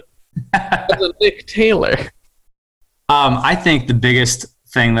you put it, as a Nick Taylor? I think the biggest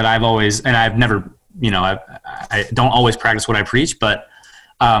thing that I've always, and I've never, you know, I don't always practice what I preach, but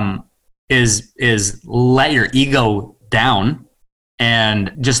is let your ego down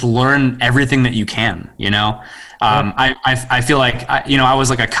and just learn everything that you can. You know, I feel like I was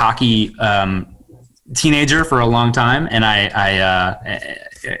like a cocky teenager for a long time, and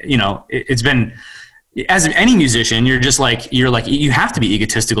it's been, as any musician, you're like you have to be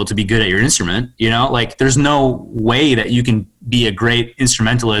egotistical to be good at your instrument. You know, like there's no way that you can be a great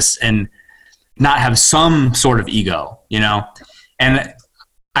instrumentalist and not have some sort of ego. You know, and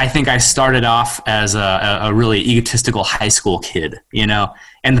I think I started off as a really egotistical high school kid. You know,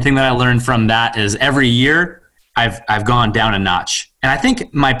 and the thing that I learned from that is every year I've gone down a notch, and I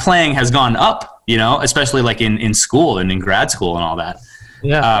think my playing has gone up. You know, especially like in school and in grad school and all that.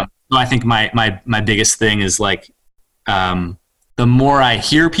 Yeah. I think my biggest thing is like, the more I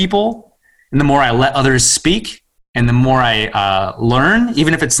hear people and the more I let others speak and the more I learn,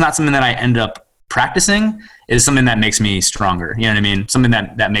 even if it's not something that I end up practicing, is something that makes me stronger. You know what I mean? Something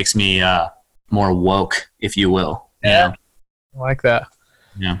that makes me more woke, if you will. Yeah. You know? I like that.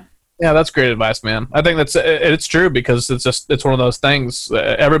 Yeah. Yeah, that's great advice, man. I think it's true, because it's one of those things.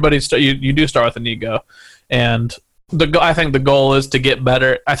 You do start with an ego, and I think the goal is to get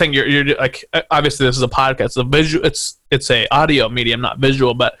better. I think you're like, obviously this is a podcast. It's a audio medium, not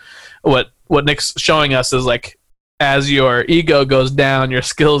visual. But what Nick's showing us is like, as your ego goes down, your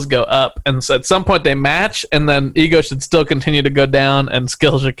skills go up, and so at some point they match, and then ego should still continue to go down, and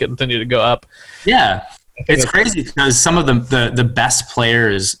skills should continue to go up. Yeah. It's crazy because some of the best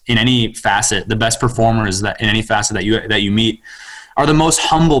players in any facet, the best performers that in any facet that you meet, are the most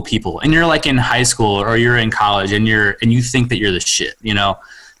humble people. And you're like in high school or you're in college and you think that you're the shit, you know,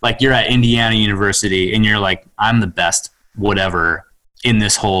 like you're at Indiana University and you're like, I'm the best whatever in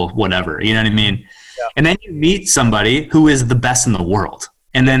this whole whatever, you know what I mean? Yeah. And then you meet somebody who is the best in the world.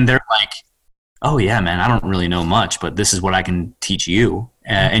 And then they're like, oh yeah, man, I don't really know much, but this is what I can teach you.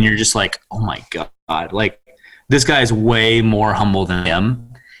 And you're just like, oh my God, like this guy is way more humble than I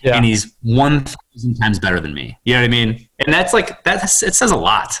am. Yeah. And he's 1,000 times better than me. You know what I mean? And it says a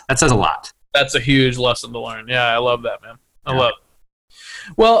lot. That says a lot. That's a huge lesson to learn. Yeah, I love that, man. I love it.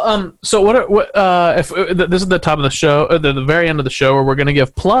 Well, so if this is the top of the show, the very end of the show, where we're going to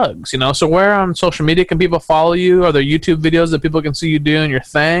give plugs, you know, so where on social media can people follow you? Are there YouTube videos that people can see you doing your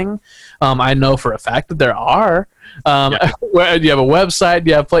thing? I know for a fact that there are. Where, do you have a website?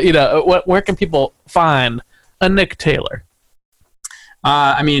 Do you have, where can people find a Nick Taylor?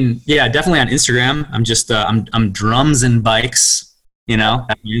 I mean, yeah, definitely on Instagram. I'm just I'm drums and bikes, you know,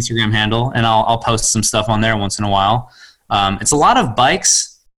 that's my Instagram handle, and I'll post some stuff on there once in a while. It's a lot of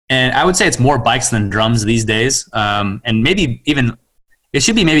bikes, and I would say it's more bikes than drums these days. And maybe even it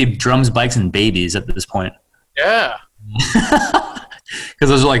should be maybe drums, bikes, and babies at this point. Yeah, because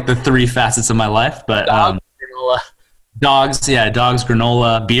those are like the three facets of my life. But dogs,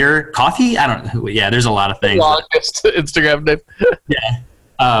 granola, beer, coffee. I don't know. Yeah, there's a lot of things. Longest Instagram name. Yeah.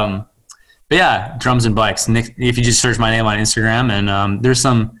 But yeah, drums and bikes. Nick, if you just search my name on Instagram, and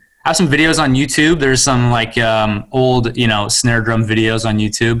I have some videos on YouTube. There's some like old, you know, snare drum videos on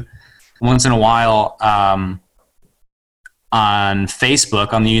YouTube. Once in a while, on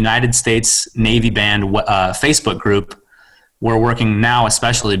Facebook, on the United States Navy Band Facebook group, we're working now,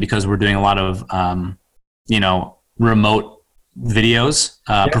 especially because we're doing a lot of, remote videos,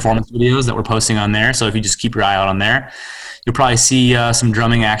 performance videos that we're posting on there. So if you just keep your eye out on there, you'll probably see some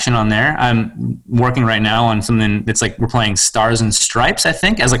drumming action on there. I'm working right now on something that's like we're playing Stars and Stripes, I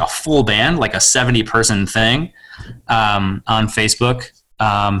think, as like a full band, like a 70-person thing on Facebook.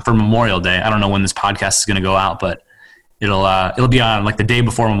 for Memorial Day. I don't know when this podcast is going to go out, but it'll be on like the day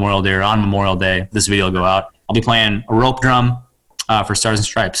before Memorial Day or on Memorial Day. This video will go out. I'll be playing a rope drum for Stars and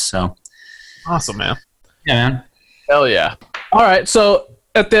Stripes. So awesome, man. Yeah, man. Hell yeah. All right, so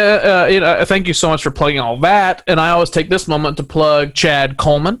at the thank you so much for plugging all that, and I always take this moment to plug Chad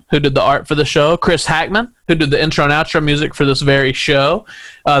Coleman, who did the art for the show, Chris Hackman, who did the intro and outro music for this very show.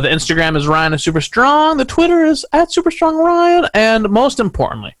 The Instagram is Ryan is Super Strong, the Twitter is at Super Strong Ryan, and most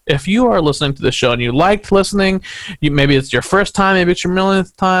importantly, if you are listening to the show and you liked listening, maybe it's your first time, maybe it's your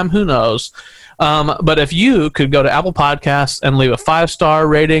millionth time, who knows. But if you could go to Apple Podcasts and leave a 5-star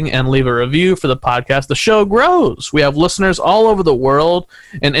rating and leave a review for the podcast, the show grows. We have listeners all over the world,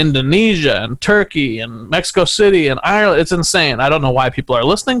 in Indonesia and Turkey and Mexico City and Ireland. It's insane. I don't know why people are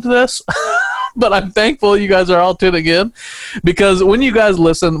listening to this, but I'm thankful you guys are all tuning in, because when you guys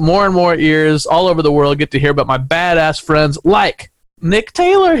listen, more and more ears all over the world get to hear about my badass friends like Nick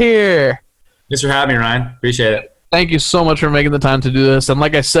Taylor here. Thanks for having me, Ryan. Appreciate it. Thank you so much for making the time to do this. And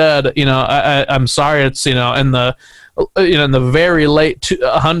like I said, I'm sorry it's, in the very late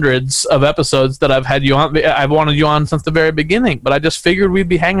hundreds of episodes that I've had you on. I've wanted you on since the very beginning, but I just figured we'd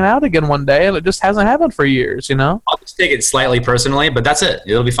be hanging out again one day, and it just hasn't happened for years, I'll just take it slightly personally, but that's it.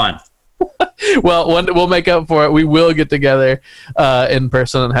 It'll be fine. Well, we'll make up for it. We will get together in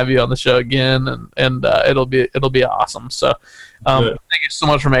person and have you on the show again, and it'll be awesome. So thank you so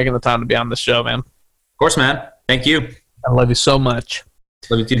much for making the time to be on the show, man. Of course, man. Thank you. I love you so much.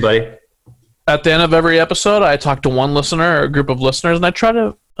 Love you too, buddy. At the end of every episode, I talk to one listener or a group of listeners, and I try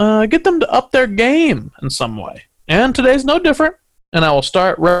to get them to up their game in some way. And today's no different, and I will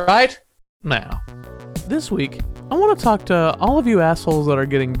start right now. This week, I want to talk to all of you assholes that are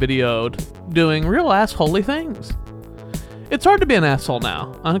getting videoed doing real assholey things. It's hard to be an asshole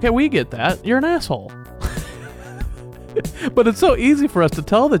now. Okay, we get that. You're an asshole. But it's so easy for us to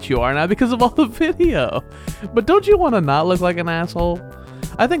tell that you are now because of all the video. But don't you want to not look like an asshole?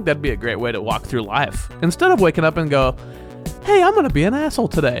 I think that'd be a great way to walk through life. Instead of waking up and go, hey, I'm going to be an asshole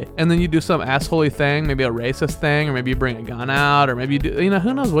today. And then you do some assholey thing, maybe a racist thing, or maybe you bring a gun out, or maybe you do,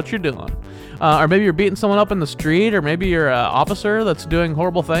 who knows what you're doing. Or maybe you're beating someone up in the street, or maybe you're an officer that's doing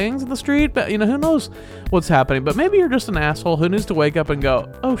horrible things in the street. But, who knows what's happening. But maybe you're just an asshole who needs to wake up and go,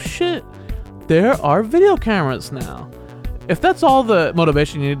 oh shit, there are video cameras now. If that's all the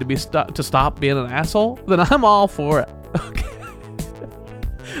motivation you need to be to stop being an asshole, then I'm all for it. Okay.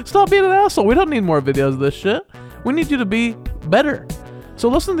 Stop being an asshole. We don't need more videos of this shit. We need you to be better. So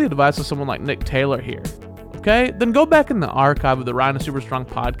listen to the advice of someone like Nick Taylor here. Okay? Then go back in the archive of the Ryan is Super Strong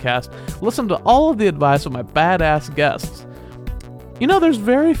podcast. Listen to all of the advice of my badass guests. There's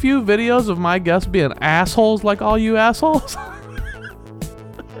very few videos of my guests being assholes like all you assholes.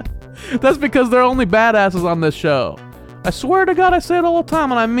 That's because they're only badasses on this show. I swear to God, I say it all the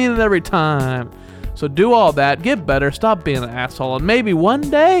time, and I mean it every time. So do all that, get better, stop being an asshole, and maybe one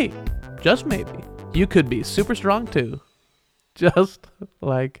day, just maybe, you could be super strong too. Just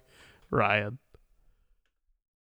like Ryan.